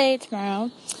birthday tomorrow.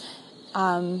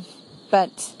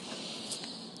 But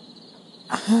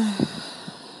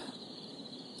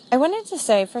I wanted to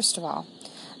say, first of all,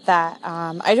 that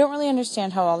I don't really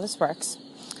understand how all this works,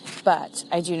 but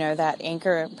I do know that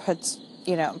Anchor posts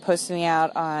me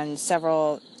out on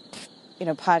several,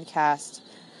 podcast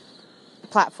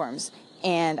platforms,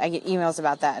 and I get emails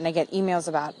about that, and I get emails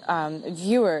about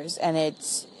viewers, and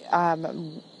it's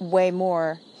way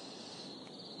more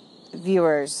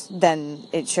viewers than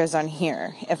it shows on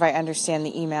here, if I understand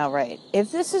the email right.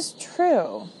 If this is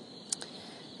true,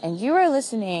 and you are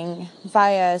listening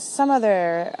via some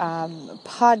other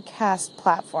podcast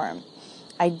platform,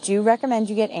 I do recommend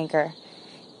you get Anchor.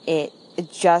 It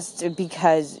just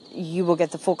because you will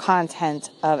get the full content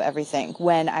of everything.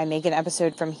 When I make an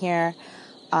episode from here,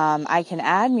 I can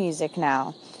add music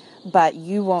now, but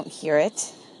you won't hear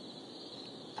it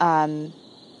on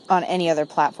any other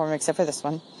platform except for this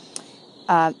one.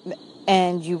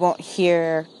 And you won't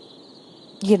hear,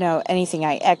 anything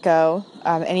I echo,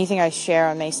 anything I share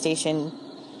on my station.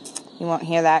 You won't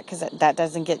hear that because that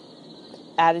doesn't get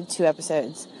added to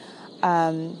episodes.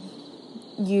 And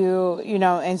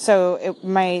so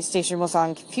my station will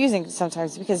sound confusing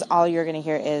sometimes because all you're going to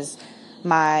hear is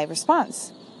my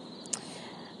response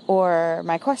or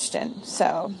my question.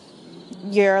 So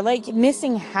you're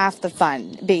missing half the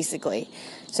fun, basically.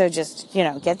 So just,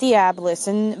 get the app,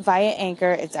 listen via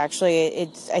Anchor. I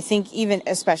think even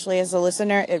especially as a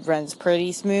listener, it runs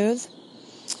pretty smooth.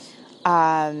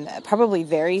 Probably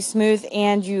very smooth.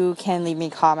 And you can leave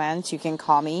me comments. You can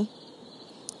call me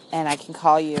and I can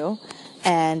call you.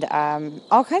 And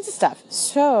all kinds of stuff.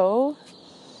 So,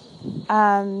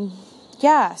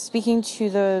 speaking to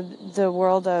the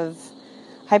world of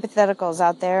hypotheticals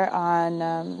out there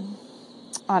on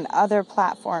other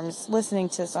platforms, listening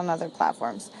to this on other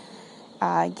platforms,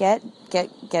 get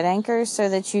Anchor so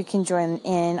that you can join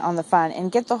in on the fun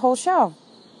and get the whole show.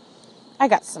 I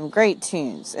got some great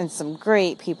tunes and some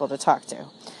great people to talk to.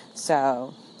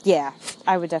 So, yeah,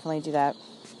 I would definitely do that.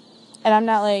 And I'm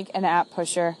not an app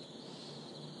pusher.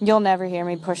 You'll never hear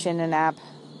me pushing an app.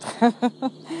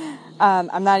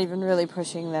 I'm not even really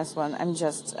pushing this one.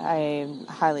 I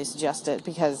highly suggest it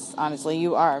because, honestly,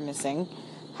 you are missing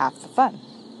half the fun.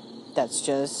 That's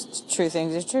just true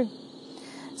things are true.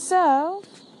 So,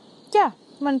 yeah,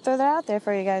 I'm going to throw that out there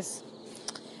for you guys.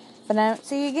 But I don't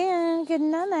see you again. Good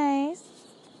night.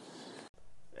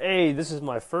 Hey, this is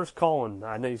my first call-in.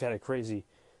 I know you've had a crazy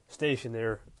station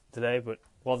there today, but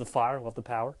we'll have the fire, we'll have the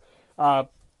power.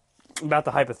 about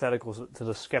the hypotheticals to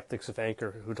the skeptics of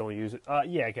Anchor who don't use it.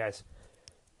 Yeah, guys.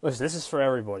 Listen, this is for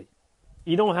everybody.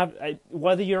 You don't have...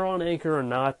 whether you're on Anchor or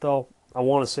not, though, I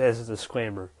want to say as a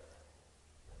disclaimer.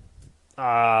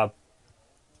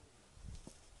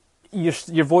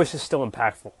 Your voice is still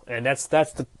impactful, and that's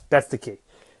the key.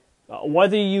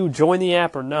 Whether you join the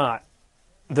app or not,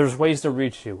 there's ways to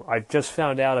reach you. I just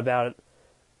found out about it,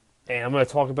 and I'm going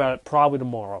to talk about it probably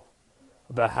tomorrow,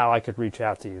 about how I could reach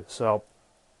out to you. So,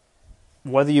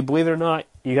 whether you believe it or not,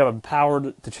 you have a power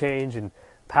to change and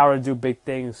power to do big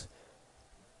things.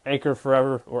 Anchor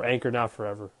forever or Anchor not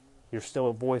forever. You're still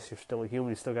a voice, you're still a human,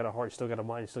 you still got a heart, you still got a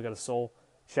mind, you still got a soul.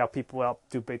 Shout people out,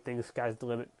 do big things, sky's the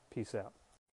limit. Peace out.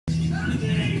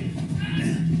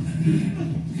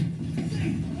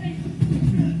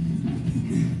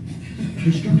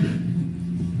 Instructor,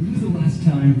 when was the last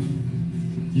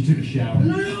time you took a shower?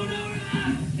 No!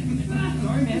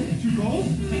 Sorry, man. Too cold?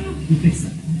 You think so?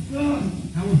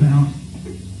 How about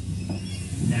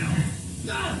now?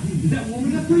 Is that warm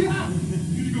enough for you? You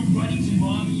gonna go running to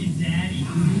mommy and daddy?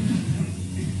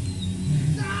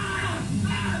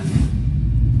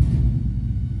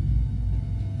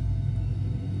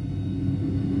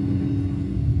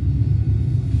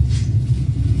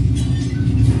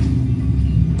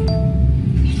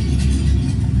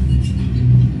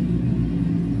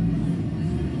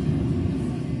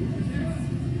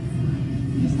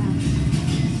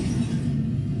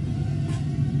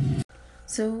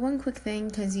 So one quick thing,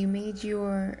 because you made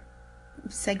your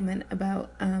segment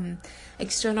about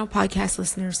external podcast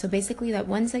listeners. So basically that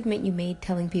one segment you made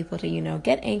telling people to,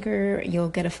 get Anchor, you'll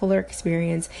get a fuller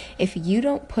experience. If you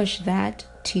don't push that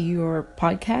to your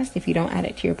podcast, if you don't add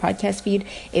it to your podcast feed,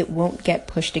 it won't get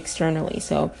pushed externally.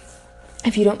 So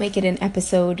if you don't make it an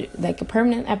episode, like a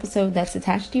permanent episode that's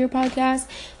attached to your podcast,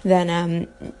 then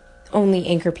only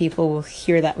Anchor people will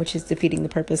hear that, which is defeating the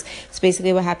purpose. So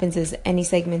basically what happens is any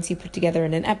segments you put together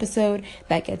in an episode,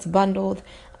 that gets bundled,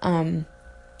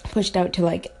 pushed out to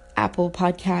like Apple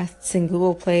Podcasts and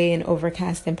Google Play and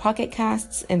Overcast and Pocket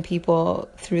Casts, and people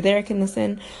through there can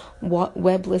listen.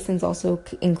 Web listens also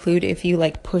include if you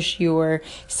like push your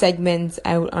segments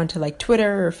out onto like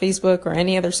Twitter or Facebook or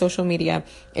any other social media.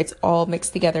 It's all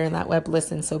mixed together in that web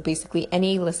listen. So basically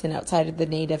any listen outside of the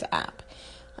native app.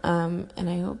 And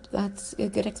I hope that's a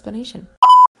good explanation.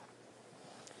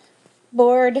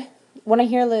 Bored. Want to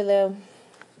hear Lulu.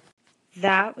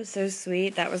 That was so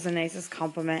sweet. That was the nicest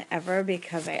compliment ever,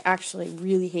 because I actually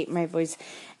really hate my voice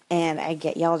and I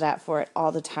get yelled at for it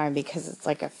all the time because it's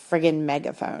like a friggin'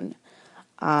 megaphone.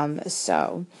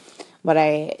 So what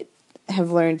I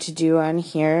have learned to do on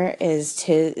here is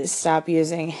to stop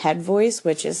using head voice,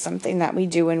 which is something that we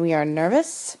do when we are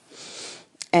nervous.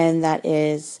 And that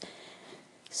is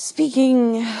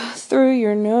speaking through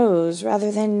your nose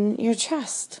rather than your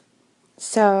chest.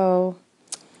 So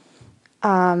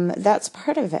that's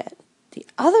part of it. The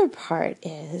other part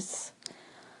is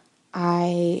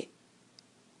I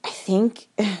think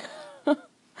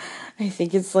I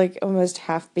think it's like almost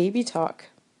half baby talk,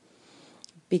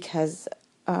 because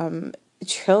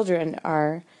children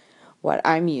are what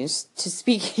I'm used to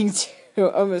speaking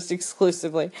to almost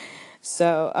exclusively.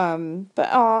 So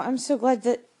I'm so glad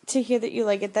to hear that you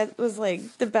like it. That was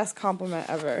like the best compliment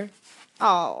ever.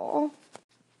 Oh,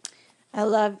 I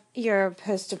love your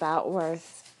post about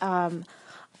Worth.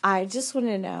 I just want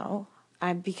to know,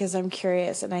 because I'm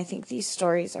curious, and I think these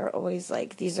stories are always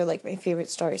these are like my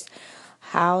favorite stories.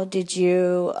 How did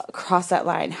you cross that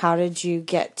line? How did you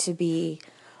get to be,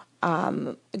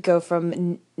 go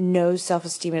from no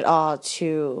self-esteem at all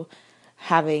to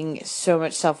having so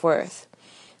much self-worth?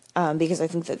 Because I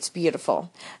think that's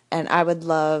beautiful. And I would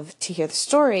love to hear the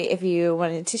story if you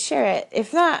wanted to share it.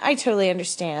 If not, I totally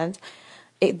understand.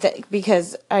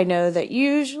 Because I know that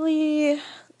usually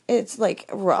it's like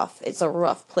rough. It's a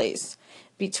rough place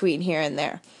between here and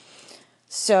there.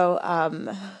 So,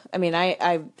 I mean,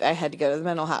 I had to go to the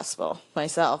mental hospital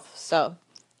myself. So,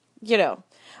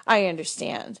 I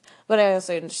understand. But I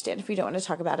also understand if you don't want to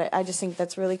talk about it. I just think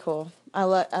that's really cool. I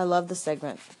love the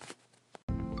segment.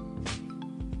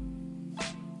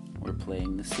 We're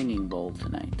playing the Singing Bowl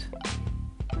tonight.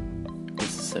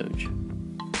 This is Soj.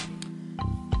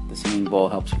 The Singing Bowl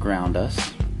helps ground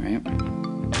us, right?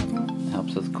 It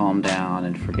helps us calm down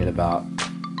and forget about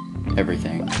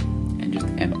everything and just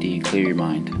empty and clear your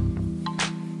mind.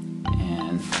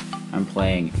 And I'm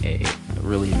playing a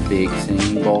really big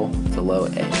singing bowl. It's a low A.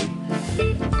 And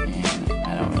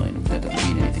that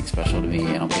doesn't mean anything special to me.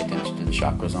 I don't pay attention to the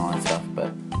chakras and all that stuff,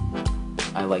 but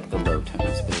I like the low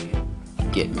tones. They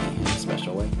get me in a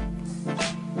special way.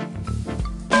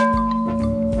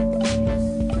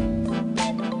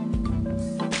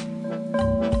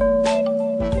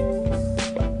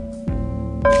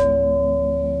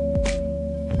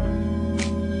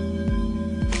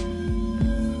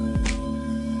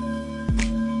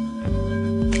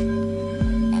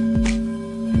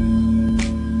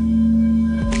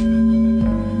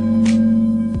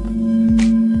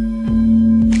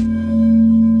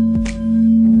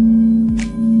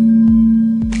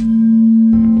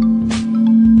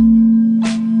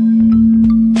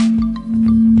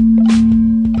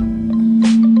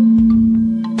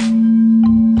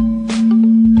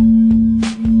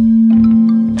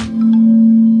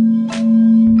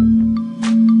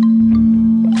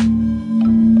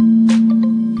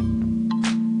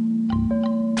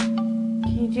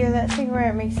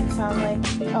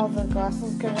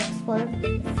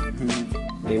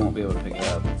 They won't be able to pick it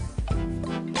up.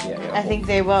 Yeah, I think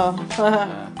they will.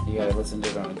 you gotta listen to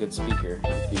it on a good speaker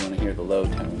if you want to hear the low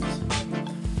tones.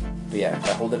 But yeah, if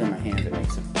I hold it in my hand, it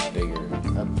makes a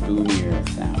boomier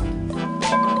sound.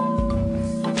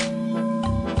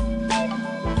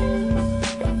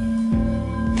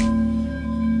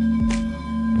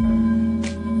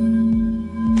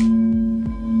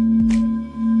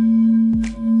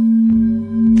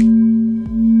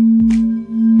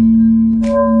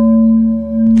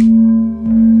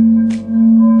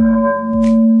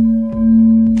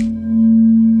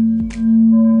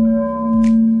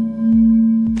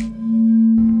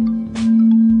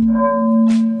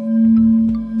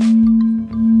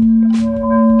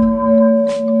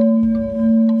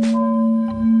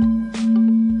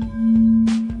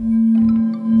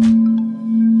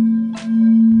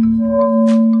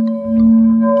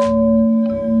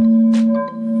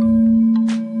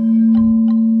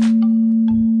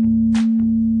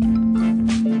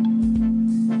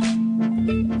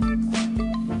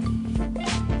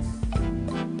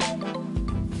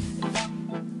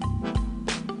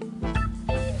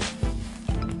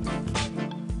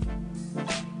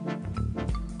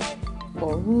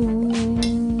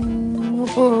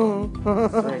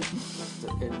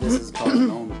 This is called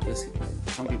an ohm.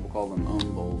 Some people call them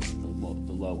ohm bowls,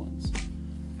 the low ones.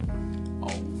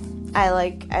 I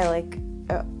like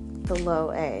the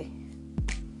low A.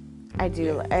 I do.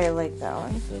 Yeah. I like that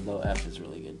one. The low F is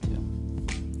really good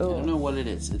too. Ooh. I don't know what it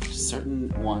is. It's certain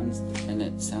ones, and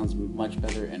it sounds much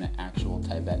better in an actual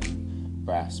Tibetan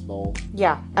brass bowl.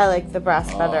 Yeah, I like the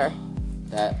brass better.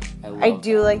 That I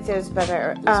do that. like those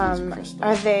better. This one's crystal.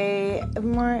 Are they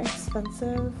more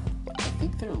expensive? I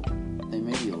think they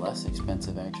may be less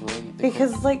expensive actually.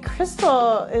 Because like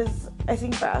crystal is, I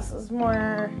think brass is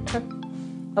more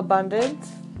abundant.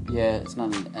 Yeah, it's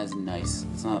not as nice.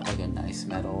 It's not like a nice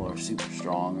metal or super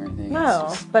strong or anything.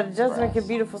 No, but it does make a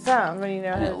beautiful sound when you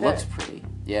know how to do it. And it looks pretty.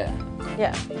 Yeah.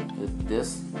 Yeah.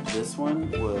 This one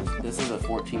this is a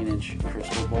 14-inch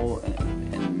crystal bowl,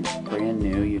 and brand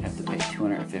new, you'd have to pay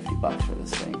 $250 for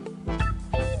this thing.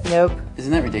 Nope.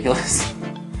 Isn't that ridiculous?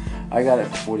 I got it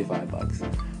for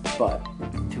 $45, but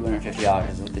 $250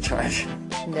 is what they charge.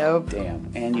 Nope. Damn.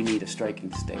 And you need a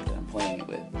striking stick that I'm playing it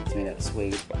with. It's made out of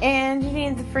suede. And you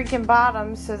need the freaking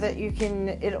bottom so that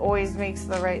it always makes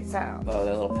the right sound. Oh,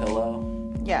 that little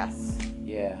pillow? Yes.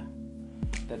 Yeah.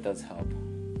 That does help.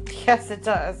 Yes, it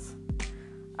does.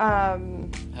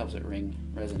 Helps it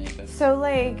resonate better. So,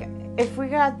 like, if we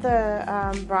got the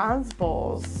bronze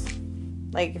bowls,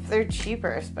 like, if they're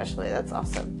cheaper especially, that's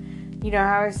awesome. You know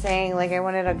how I was saying, like, I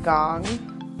wanted a gong,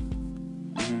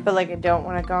 but, like, I don't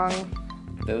want a gong?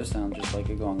 Those sound just like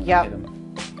a gong when you hit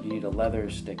them. You need a leather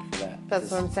stick for that.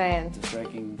 That's what I'm saying. It's a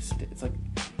striking stick. It's like,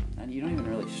 and you don't even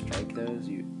really strike those.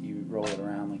 You roll it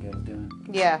around like I was doing.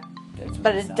 Yeah.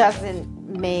 But it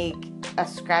doesn't make a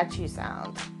scratchy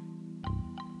sound.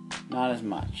 Not as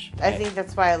much. I think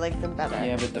that's why I like them better.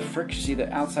 Yeah, but the friction, see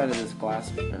the outside of this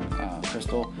glass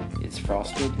crystal, it's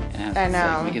frosted and I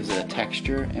know. It gives it a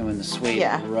texture, and when the suede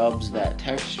rubs that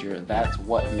texture, that's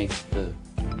what makes the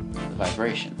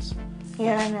vibrations.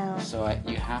 Yeah, I know. So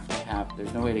you have to have.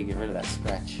 There's no way to get rid of that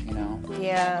scratch, you know.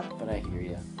 Yeah. But I hear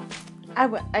you.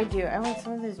 I do. I want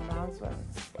some of those bronze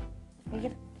ones.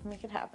 Make it happen.